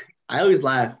I always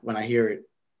laugh when I hear it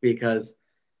because,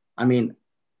 I mean,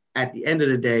 at the end of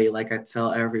the day, like I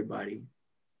tell everybody,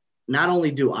 not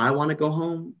only do I want to go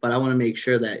home, but I want to make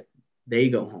sure that they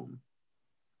go home.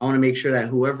 I want to make sure that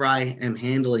whoever I am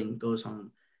handling goes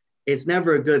home. It's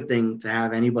never a good thing to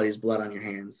have anybody's blood on your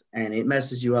hands, and it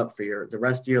messes you up for the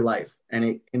rest of your life, and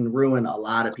it can ruin a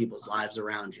lot of people's lives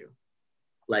around you.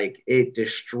 Like, it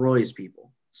destroys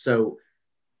people. So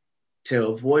to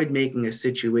avoid making a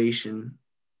situation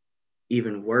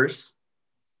even worse,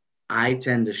 I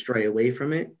tend to stray away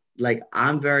from it like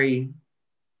I'm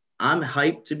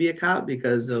hyped to be a cop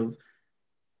because of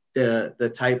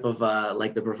the type of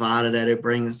like the bravado that it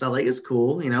brings and stuff. Like it's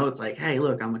cool, you know, it's like, hey,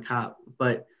 look, I'm a cop.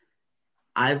 But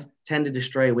I've tended to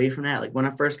stray away from that. Like when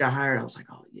I first got hired, I was like,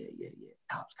 oh yeah, yeah, yeah,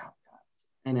 cops, cops, cops.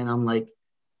 And then I'm like,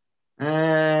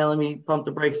 let me pump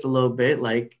the brakes a little bit.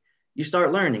 Like you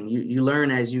start learning, you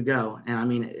learn as you go. And I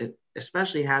mean,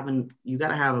 especially you got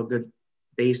to have a good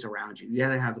base around you. You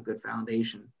got to have a good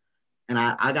foundation. And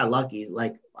I got lucky.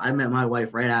 Like I met my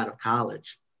wife right out of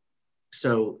college.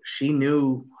 So she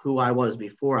knew who I was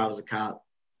before I was a cop.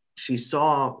 She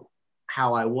saw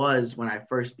how I was when I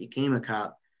first became a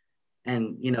cop.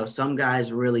 And, you know, some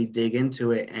guys really dig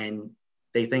into it and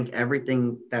they think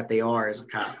everything that they are is a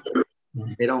cop.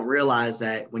 They don't realize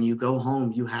that when you go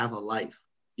home, you have a life.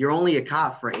 You're only a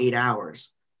cop for 8 hours.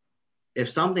 If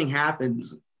something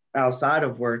happens outside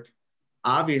of work,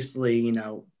 obviously, you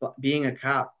know, being a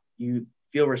cop, you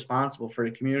feel responsible for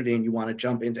the community and you want to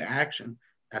jump into action.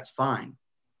 That's fine.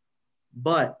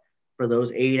 But for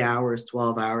those 8 hours,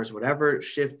 12 hours, whatever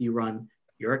shift you run,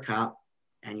 you're a cop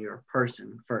and you're a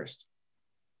person first.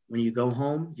 When you go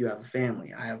home, you have a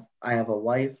family. I have a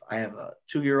wife, I have a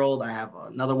 2-year-old, I have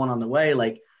another one on the way.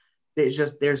 Like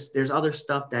there's other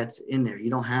stuff that's in there. You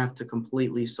don't have to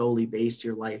completely solely base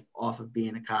your life off of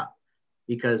being a cop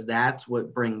because that's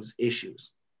what brings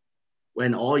issues.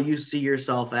 When all you see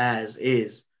yourself as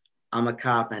is I'm a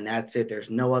cop and that's it. There's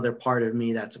no other part of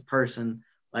me that's a person.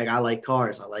 Like I like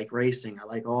cars, I like racing, I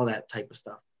like all that type of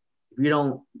stuff. If you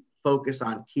don't focus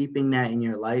on keeping that in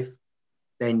your life,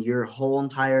 then your whole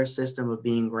entire system of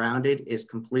being grounded is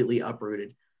completely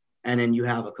uprooted. And then you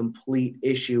have a complete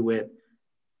issue with,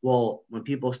 well, when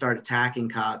people start attacking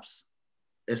cops,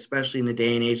 especially in the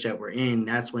day and age that we're in,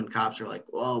 that's when cops are like,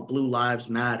 oh, blue lives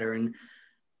matter. And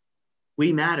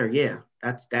we matter. Yeah,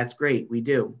 that's great. We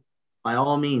do. By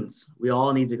all means, we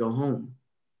all need to go home.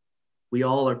 We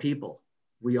all are people.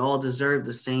 We all deserve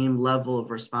the same level of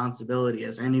responsibility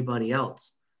as anybody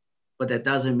else. But that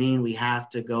doesn't mean we have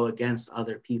to go against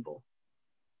other people.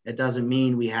 It doesn't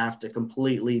mean we have to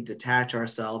completely detach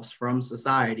ourselves from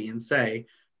society and say,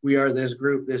 we are this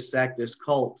group, this sect, this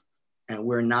cult, and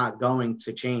we're not going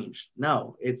to change.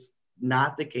 No, it's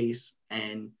not the case.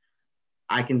 And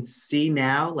I can see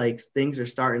now, like things are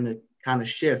starting to kind of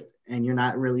shift and you're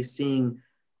not really seeing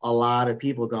a lot of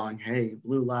people going, hey,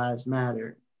 blue lives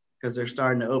matter, because they're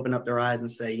starting to open up their eyes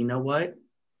and say, you know what?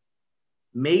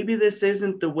 Maybe this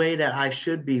isn't the way that I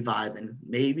should be vibing.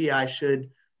 Maybe I should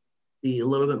be a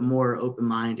little bit more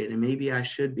open-minded and maybe I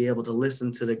should be able to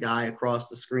listen to the guy across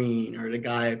the screen or the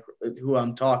guy who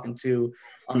I'm talking to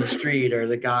on the street or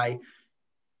the guy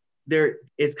there.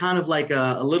 It's kind of like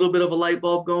a little bit of a light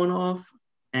bulb going off.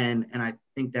 And I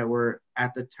think that we're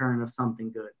at the turn of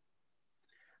something good.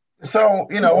 So,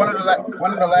 you know, one of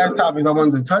the last topics I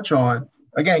wanted to touch on,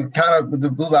 again, kind of with the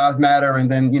Blue Lives Matter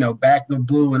and then, you know, Back to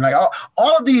Blue and like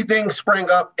all of these things sprang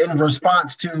up in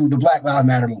response to the Black Lives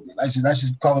Matter movement. Let's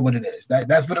just call it what it is.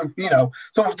 That's what, you know,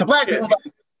 so to Black people,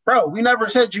 like, bro, we never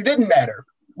said you didn't matter.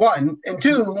 One. And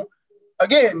two,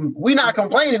 again, we not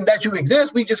complaining that you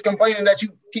exist. We just complaining that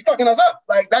you keep fucking us up.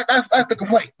 Like that's the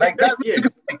complaint. Like that's the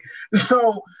complaint.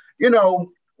 So, you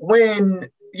know, when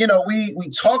you know, we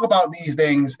talk about these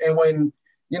things, and when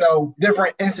you know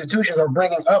different institutions are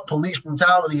bringing up police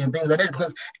brutality and things like that,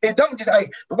 because it don't just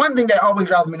like the one thing that always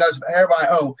drives me nuts. Everybody,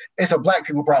 oh, it's a Black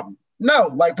people problem. No,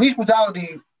 like police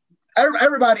brutality,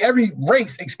 everybody, every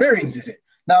race experiences it.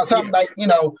 Now, something like you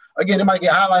know, again, it might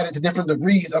get highlighted to different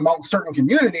degrees among certain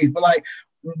communities, but like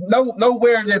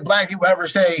nowhere did Black people ever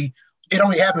say it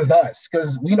only happens to us,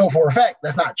 because we know for a fact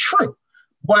that's not true.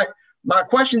 But my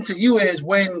question to you is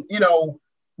when, you know,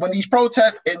 when these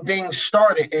protests and things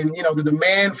started and, you know, the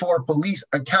demand for police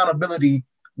accountability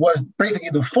was basically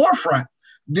the forefront,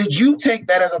 did you take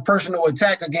that as a personal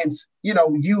attack against, you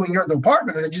know, you and your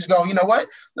department and just go, you know what,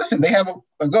 listen, they have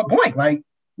a good point. Like,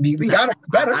 we got to be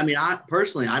better. I mean, I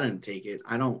didn't take it.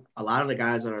 A lot of the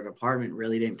guys at our department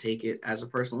really didn't take it as a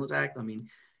personal attack. I mean,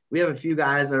 we have a few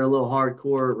guys that are a little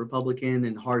hardcore Republican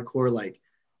and hardcore like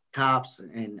cops,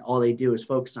 and all they do is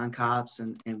focus on cops.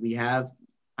 And we have,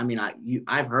 I mean,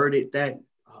 I've heard it that,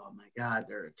 oh my God,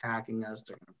 they're attacking us.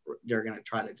 They're gonna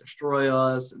try to destroy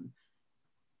us. And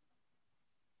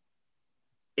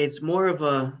it's more of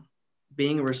a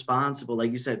being responsible,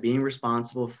 like you said, being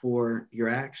responsible for your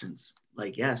actions.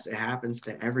 Like, yes, it happens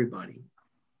to everybody.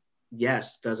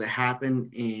 Yes, does it happen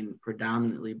in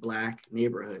predominantly Black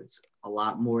neighborhoods? A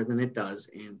lot more than it does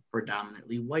in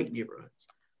predominantly white neighborhoods.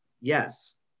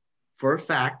 Yes, for a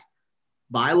fact,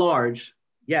 by large,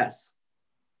 yes.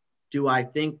 Do I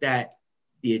think that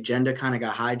the agenda kind of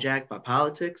got hijacked by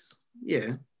politics.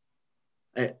 Yeah.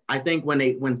 I think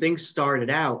when things started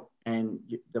out and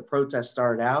the protests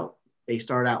started out, they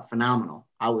started out phenomenal.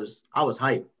 I was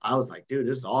hyped. I was like, dude,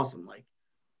 this is awesome. Like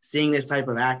seeing this type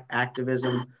of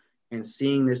activism and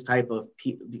seeing this type of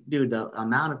dude, the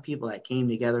amount of people that came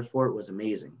together for it was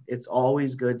amazing. It's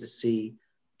always good to see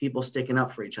people sticking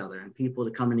up for each other and people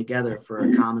to coming together for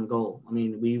a common goal. I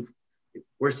mean,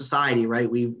 we're society, right?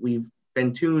 We've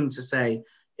been tuned to say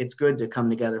it's good to come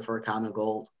together for a common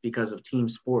goal because of team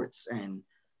sports and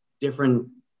different,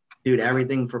 dude,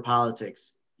 everything for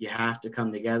politics. You have to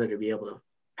come together to be able to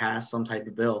pass some type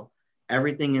of bill.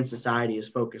 Everything in society is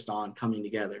focused on coming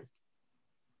together.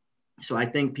 So I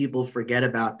think people forget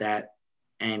about that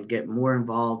and get more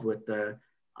involved with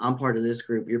I'm part of this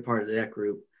group, you're part of that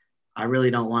group. I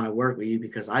really don't want to work with you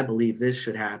because I believe this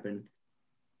should happen.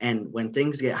 And when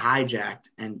things get hijacked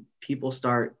and people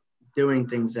start doing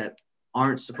things that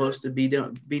aren't supposed to be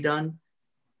done,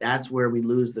 that's where we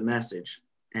lose the message.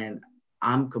 And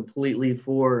I'm completely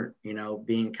for,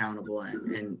 being accountable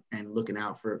and looking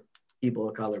out for people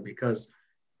of color, because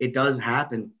it does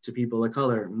happen to people of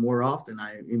color more often.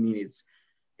 I mean,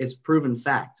 it's proven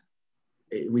fact.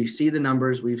 We see the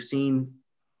numbers, we've seen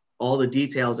all the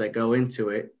details that go into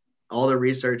it, all the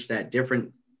research that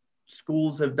different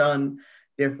schools have done,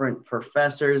 different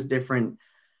professors, different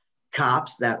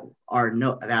cops that are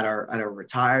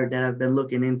retired that have been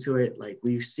looking into it. Like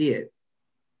we see it.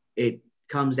 It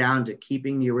comes down to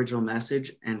keeping the original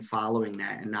message and following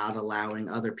that and not allowing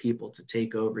other people to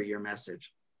take over your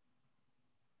message.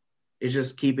 It's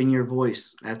just keeping your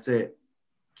voice. That's it.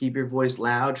 Keep your voice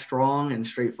loud, strong, and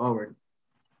straightforward.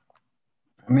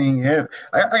 I mean, yeah,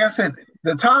 like I said,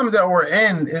 the time that we're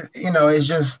in, is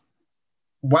just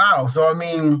wow. So, I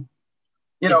mean,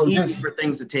 it's easy for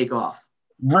things to take off.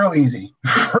 Real easy,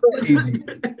 real easy.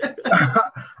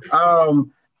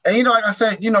 And like I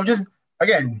said, just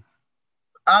again,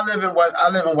 I live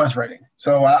in West Reading,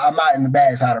 so I'm not in the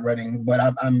bad side of Reading, but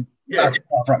I'm not too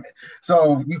far from it.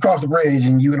 So you cross the bridge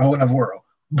and you're in a whole other world.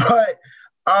 But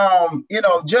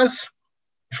just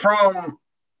from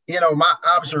my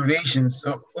observations.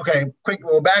 So, okay, quick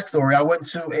little backstory. I went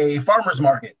to a farmer's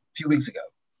market a few weeks ago,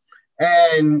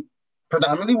 and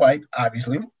predominantly white,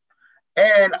 obviously.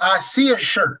 And I see a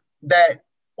shirt that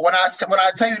when I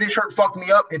tell you this shirt fucked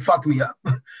me up, it fucked me up.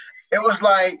 It was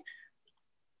like,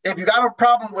 if you got a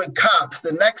problem with cops,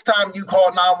 the next time you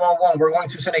call 911, we're going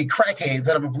to send a crackhead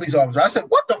instead of a police officer. I said,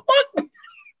 what the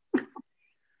fuck?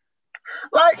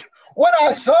 Like, when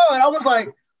I saw it, I was like,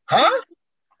 huh?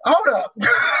 Hold up.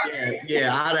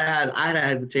 yeah. I'd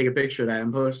had to take a picture of that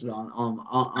and post it on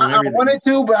I wanted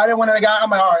to, but I didn't want to.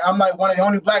 I'm like, all right, I'm like one of the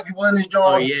only black people in this joint.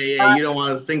 Oh yeah. You don't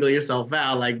want to single yourself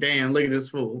out. Like, damn, look at this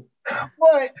fool.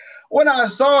 But when I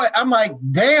saw it, I'm like,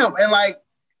 damn. And like,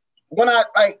 when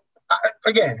I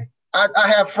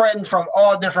have friends from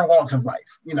all different walks of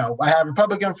life. I have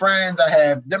Republican friends, I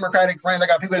have Democratic friends, I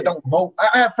got people that don't vote.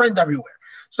 I have friends everywhere.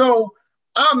 So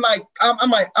I'm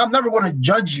I'm never going to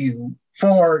judge you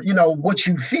for, what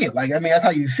you feel. Like, I mean, that's how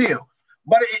you feel.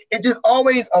 But it just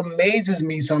always amazes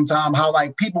me sometimes how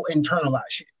like people internalize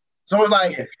shit. So it's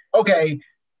like, okay,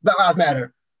 Black Lives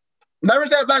Matter. Never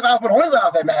said Black Lives, but only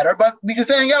lives that matter. But we just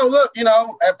saying, yo, look,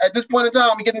 at this point in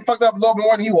time, we're getting fucked up a little bit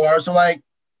more than you are. So like,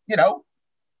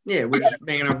 yeah, we're just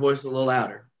making our voice a little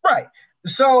louder. Right.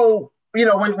 So,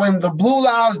 when the Blue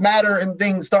Lives Matter and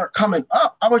things start coming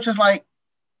up, I was just like,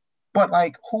 but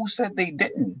like, who said they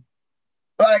didn't?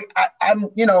 Like, I'm,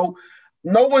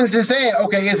 no one's just saying,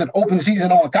 okay, it's an open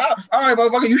season on cops. All right,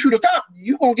 motherfucker, you shoot a cop,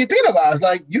 you gonna get penalized.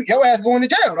 Like, your ass going to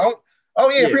jail, don't? Oh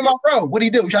yeah, Fremont Road. What do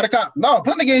you do? Shot a cop? No,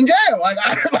 put the nigga in jail. Like,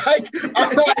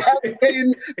 I'm not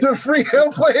advocating to free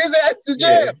him, put his ass to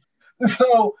jail. Yeah.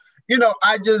 So,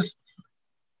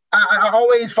 I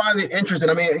always find it interesting.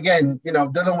 I mean, again,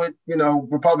 dealing with,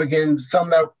 Republicans, some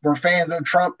that were fans of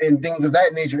Trump and things of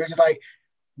that nature. It's just like,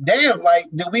 damn, like,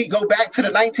 did we go back to the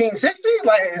 1960s?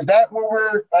 Like, is that where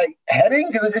we're like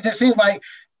heading? Because it just seems like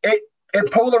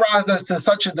it polarized us to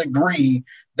such a degree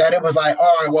that it was like,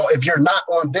 all right, well, if you're not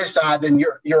on this side, then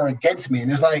you're against me.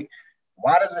 And it's like,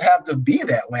 why does it have to be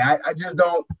that way? I just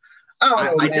don't. I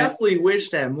don't know. I definitely wish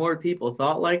that more people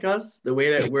thought like us, the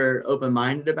way that we're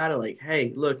open-minded about it. Like,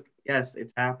 hey, look, yes,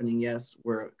 it's happening. Yes,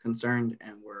 we're concerned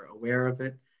and we're aware of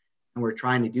it and we're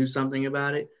trying to do something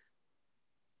about it.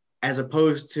 As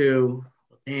opposed to,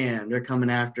 damn, they're coming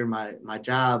after my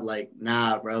job. Like,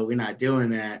 nah, bro, we're not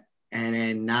doing that. And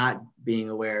then not being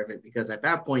aware of it, because at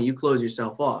that point you close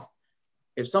yourself off.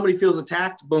 If somebody feels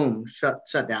attacked, boom, shut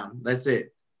down. That's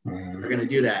it. We're going to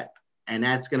do that. And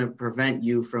that's going to prevent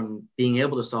you from being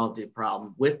able to solve the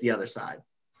problem with the other side.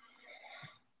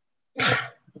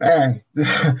 Man,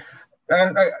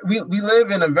 we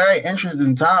live in a very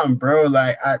interesting time, bro.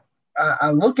 Like I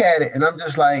look at it and I'm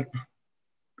just like,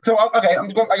 so okay, I'm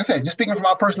just going, like I said, just speaking from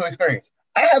my personal experience.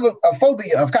 I have a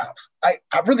phobia of cops. I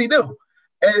really do.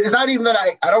 And it's not even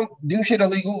that I don't do shit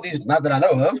illegal, at least not that I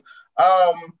know of.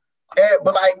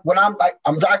 But like when I'm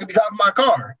driving, driving my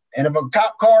car, and if a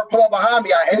cop car pull up behind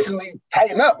me, I instantly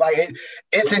tighten up. Like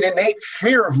it's an innate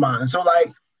fear of mine. So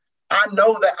like I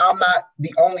know that I'm not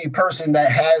the only person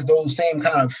that has those same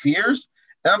kind of fears.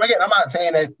 And I'm not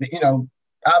saying that,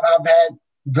 I've had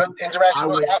good I interaction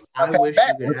with wish cops. I I've had wish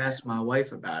bad you could ones. ask my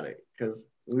wife about it because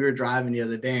we were driving the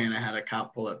other day and I had a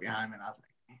cop pull up behind me and I was like,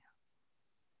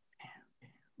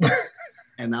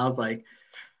 and I was like,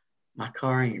 my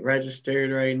car ain't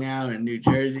registered right now in New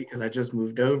Jersey because I just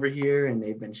moved over here and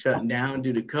they've been shutting down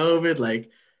due to COVID.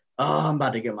 Like, oh, I'm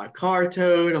about to get my car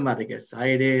towed. I'm about to get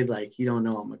cited. Like, you don't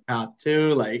know I'm a cop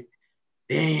too. Like,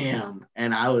 damn.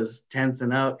 And I was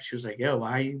tensing up. She was like, yo,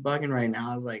 why are you bugging right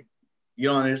now? I was like, you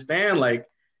don't understand. Like,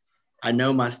 I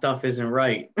know my stuff isn't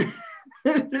right.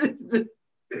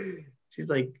 She's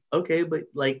like, okay, but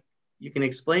like, you can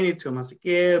explain it to him. I was like,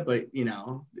 yeah, but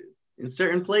in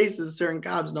certain places, certain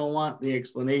cops don't want the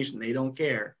explanation. They don't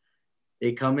care.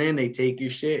 They come in, they take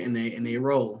your shit, and they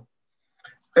roll.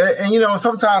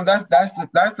 Sometimes that's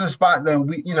the spot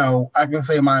that I can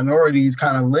say minorities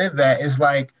kind of live at. It's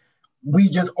like we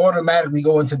just automatically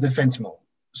go into defense mode.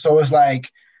 So it's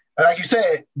like you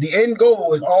said, the end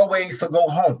goal is always to go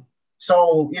home.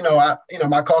 So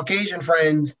my Caucasian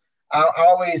friends, I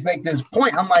always make this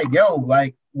point. I'm like, yo,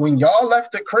 like when y'all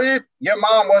left the crib, your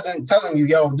mom wasn't telling you,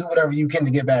 yo, do whatever you can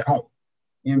to get back home.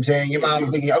 You know what I'm saying? Your mom was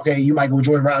thinking, okay, you might go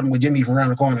joyriding with Jimmy from around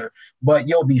the corner, but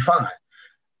you'll be fine.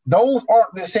 Those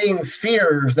aren't the same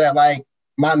fears that like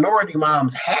minority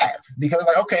moms have, because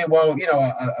like, okay, well,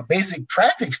 a basic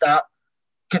traffic stop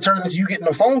could turn into you getting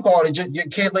a phone call and your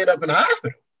kid laid up in the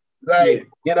hospital. Yeah.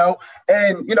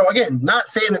 Like, again, not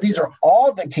saying that these are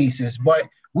all the cases, but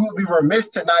we would be remiss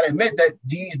to not admit that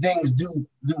these things do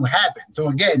happen. So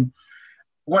again,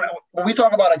 when we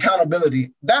talk about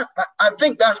accountability, that I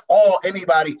think that's all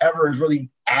anybody ever is really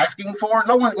asking for.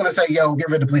 No one's going to say, "Yo, get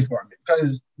rid of the police department,"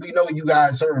 because we know you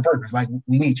guys serve a purpose. Like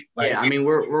we need you. Like, Yeah, I mean,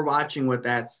 we're watching what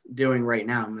that's doing right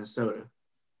now in Minnesota.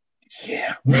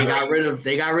 Yeah, they got rid of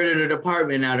the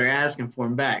department. Now they're asking for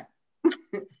them back.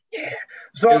 Yeah.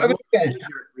 So I mean,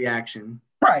 reaction.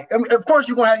 Right. I mean, of course,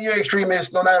 you're gonna have your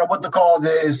extremists, no matter what the cause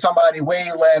is. Somebody way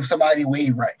left, somebody way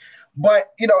right.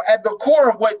 But at the core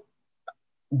of what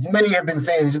many have been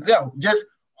saying is, just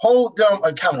hold them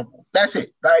accountable. That's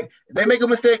it. Like they make a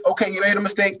mistake, okay, you made a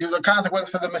mistake. There's a consequence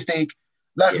for the mistake.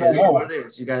 Let's move on. What it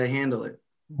is. You got to handle it.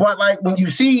 But like when you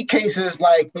see cases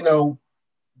like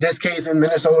this case in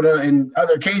Minnesota and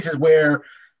other cases where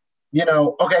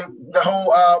okay, the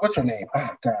whole what's her name? Oh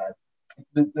God,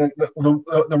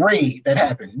 the raid that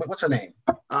happened. What's her name?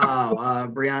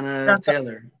 Breonna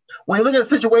Taylor. When you look at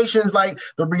situations like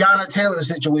the Breonna Taylor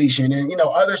situation and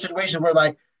other situations where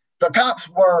like the cops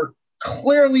were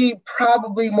clearly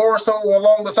probably more so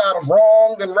along the side of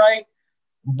wrong than right,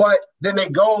 but then they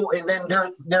go and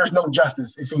then there's no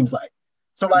justice, it seems like.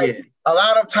 So like a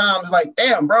lot of times like,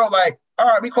 damn, bro, like, all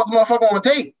right, we caught the motherfucker on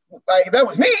tape. Like if that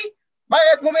was me, my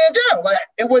ass gonna be in jail. Like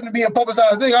it wouldn't be a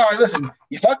publicized thing. All right, listen,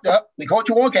 you fucked up. We caught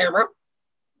you on camera.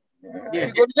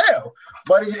 You go to jail.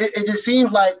 But it just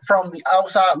seems like from the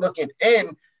outside looking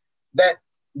in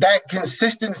that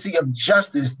consistency of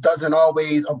justice doesn't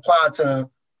always apply to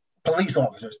police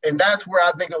officers. And that's where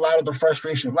I think a lot of the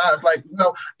frustration lies. Like,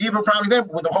 even prime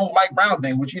example with the whole Mike Brown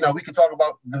thing, which, we could talk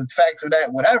about the facts of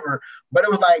that, whatever. But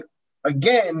it was like,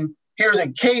 again, here's a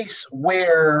case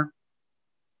where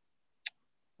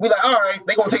we're like, all right,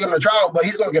 they're going to take him to trial, but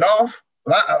he's going to get off.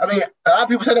 I mean, a lot of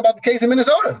people said about the case in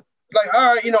Minnesota. Like,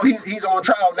 all right, he's on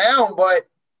trial now, but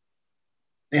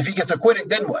if he gets acquitted,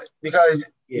 then what? Because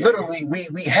literally,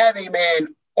 we have a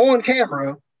man on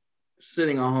camera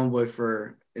sitting on homeboy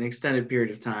for an extended period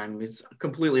of time. It's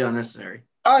completely unnecessary.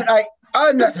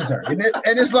 Unnecessary, and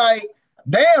it's like,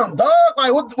 damn, dog.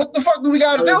 Like, what the fuck do we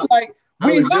got to do? Like,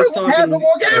 we literally have them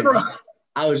on camera.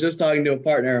 I was just talking to a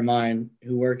partner of mine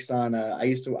who works on.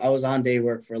 I was on day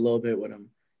work for a little bit with him.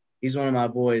 He's one of my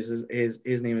boys.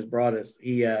 His name is Broadus.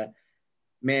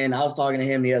 Man, I was talking to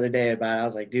him the other day about it. I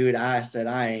was like, dude, I said,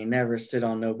 I ain't never sit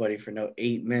on nobody for no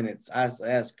 8 minutes. I said,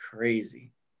 that's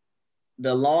crazy.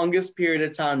 The longest period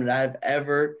of time that I've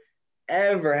ever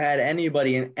had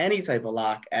anybody in any type of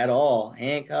lock at all,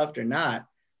 handcuffed or not,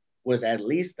 was at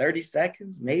least 30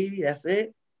 seconds, maybe. That's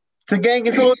it. To gain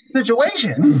control of the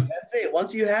situation. That's it.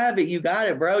 Once you have it, you got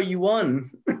it, bro. You won.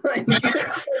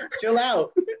 Chill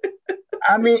out.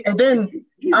 I mean, and then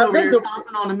he's I over think there the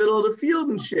stomping on the middle of the field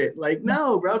and shit. Like,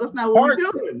 no, bro, that's not what part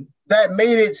we're doing. that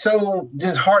made it so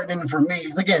disheartening for me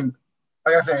is, again,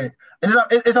 like I said,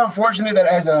 it's unfortunate that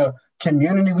as a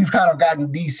community we've kind of gotten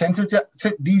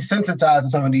desensitized to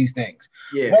some of these things.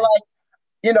 Yeah. But like,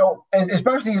 and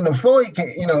especially in the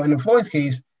Floyd's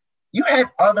case, you had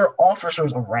other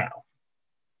officers around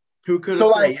who could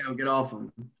have said, "Yo, get off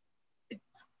him."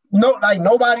 No, like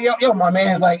nobody else. Yo, my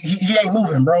man's like he ain't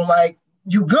moving, bro. Like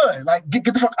you good? Like get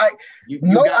the fuck. Like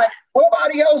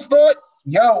nobody else thought.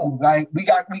 Yo, like we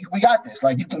got this.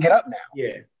 Like you can get up now.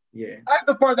 Yeah, yeah. That's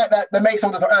the part that makes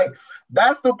something. Like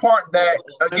that's the part that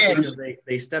again because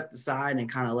they stepped aside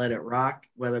and kind of let it rock,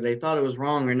 whether they thought it was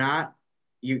wrong or not.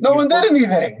 No one did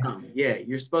anything. Yeah,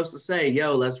 you're supposed to say,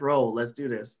 "Yo, let's roll. Let's do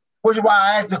this." Which is why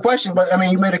I asked the question, but I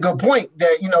mean, you made a good point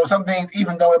that, some things,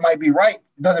 even though it might be right,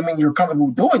 doesn't mean you're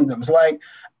comfortable doing them. So like,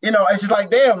 it's just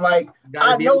like, damn, like,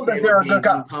 I know that there are good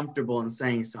cops. Comfortable in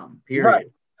saying something, period. Right.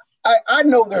 I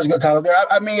know there's good cops there.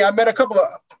 I mean, I met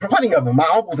plenty of them. My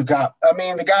uncle's a cop. I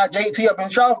mean, the guy, JT up in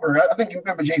Charlesburg, I think you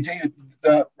remember JT.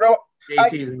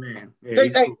 JT's a man.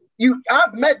 Yeah,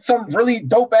 I've met some really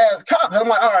dope ass cops. And I'm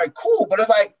like, all right, cool. But it's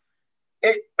like,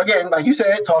 again, like you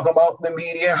said, talking about the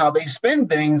media, how they spin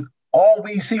things, all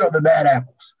we see are the bad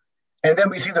apples. And then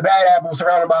we see the bad apples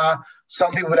surrounded by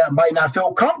some people that might not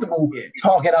feel comfortable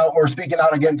talking out or speaking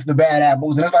out against the bad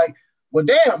apples. And it's like, well,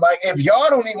 damn, like if y'all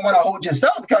don't even want to hold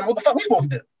yourselves accountable, what the fuck we supposed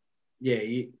to do?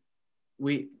 Yeah,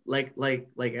 we like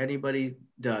anybody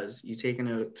does, you take an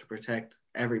oath to protect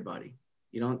everybody.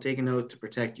 You don't take an oath to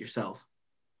protect yourself.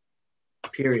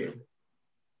 Period.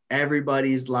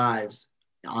 Everybody's lives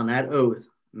on that oath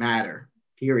matter,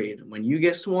 period. When you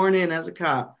get sworn in as a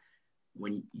cop,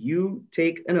 when you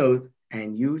take an oath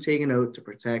and you take an oath to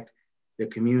protect the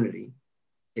community,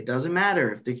 it doesn't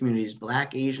matter if the community is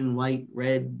black, Asian, white,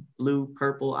 red, blue,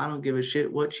 purple. I don't give a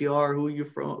shit what you are, who you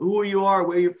are,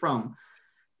 where you're from.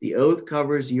 The oath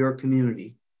covers your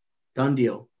community. Done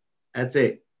deal. That's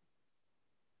it.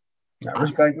 I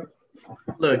respect it.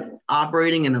 Look,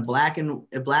 operating in a black and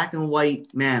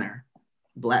white manner.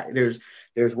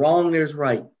 There's wrong, there's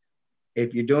right.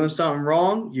 If you're doing something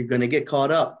wrong, you're gonna get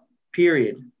caught up.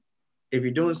 Period. If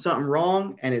you're doing something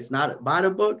wrong and it's not by the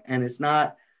book and it's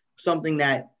not something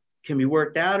that can be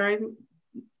worked out or anything,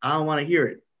 I don't want to hear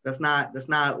it. That's not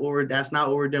what we're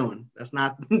doing. That's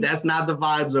not the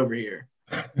vibes over here.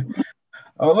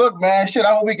 Oh, look, man, shit,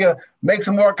 I hope we can make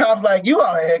some more cops like you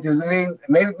out here, because I mean,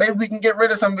 maybe we can get rid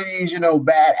of some of these,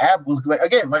 bad apples. Because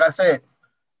again, like I said,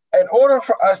 in order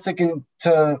for us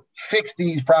to fix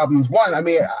these problems, one, I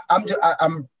mean,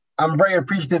 I'm very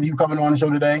appreciative of you coming on the show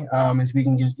today, and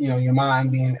speaking your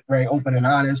mind, being very open and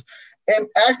honest, and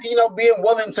actually, being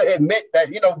willing to admit that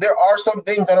there are some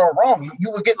things that are wrong. You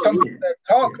would get some people that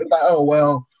talk like, oh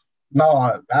well, no,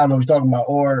 I don't know what you're talking about,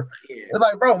 or it's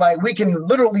like, bro, like we can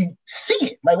literally see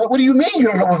it. Like, what do you mean you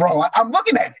don't know what's wrong? Like, I'm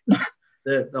looking at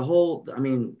it. The whole, I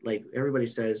mean, like everybody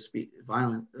says,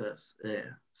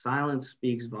 silence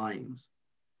speaks volumes.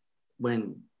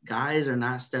 When guys are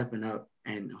not stepping up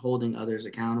and holding others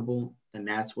accountable, then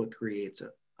that's what creates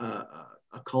a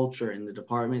culture in the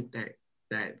department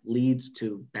that leads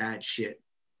to bad shit.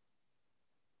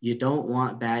 You don't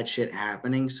want bad shit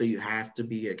happening, so you have to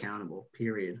be accountable,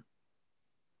 period.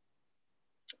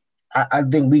 I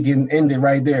think we can end it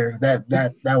right there. That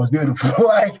was beautiful.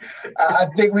 Like I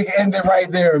think we can end it right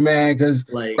there, man, because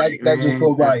that just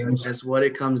spoke volumes. That's what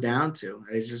it comes down to.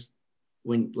 It's just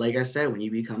like I said, when you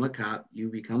become a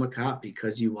cop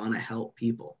because you want to help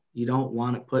people. You don't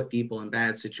want to put people in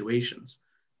bad situations.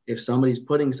 If somebody's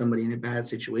putting somebody in a bad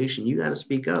situation, you got to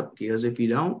speak up, because if you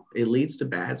don't, it leads to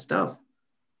bad stuff.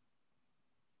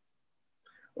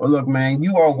 Well, look, man,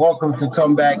 you are welcome to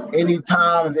come back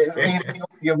anytime. If anything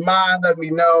on your mind, let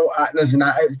me know. Listen,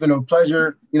 it's been a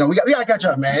pleasure. We got to catch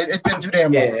up, man. It's been too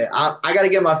damn long. Yeah, I got to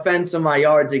get my fence and my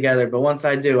yard together. But once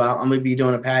I do, I'm going to be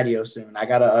doing a patio soon. I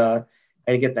got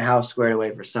to get the house squared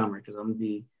away for summer, because we're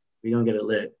going to get it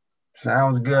lit.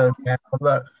 Sounds good, man.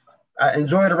 Well, look,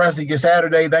 enjoy the rest of your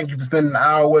Saturday. Thank you for spending an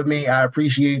hour with me. I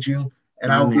appreciate you.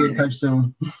 And I'll be in touch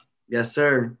soon. Yes,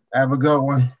 sir. Have a good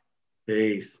one.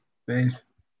 Peace. Peace.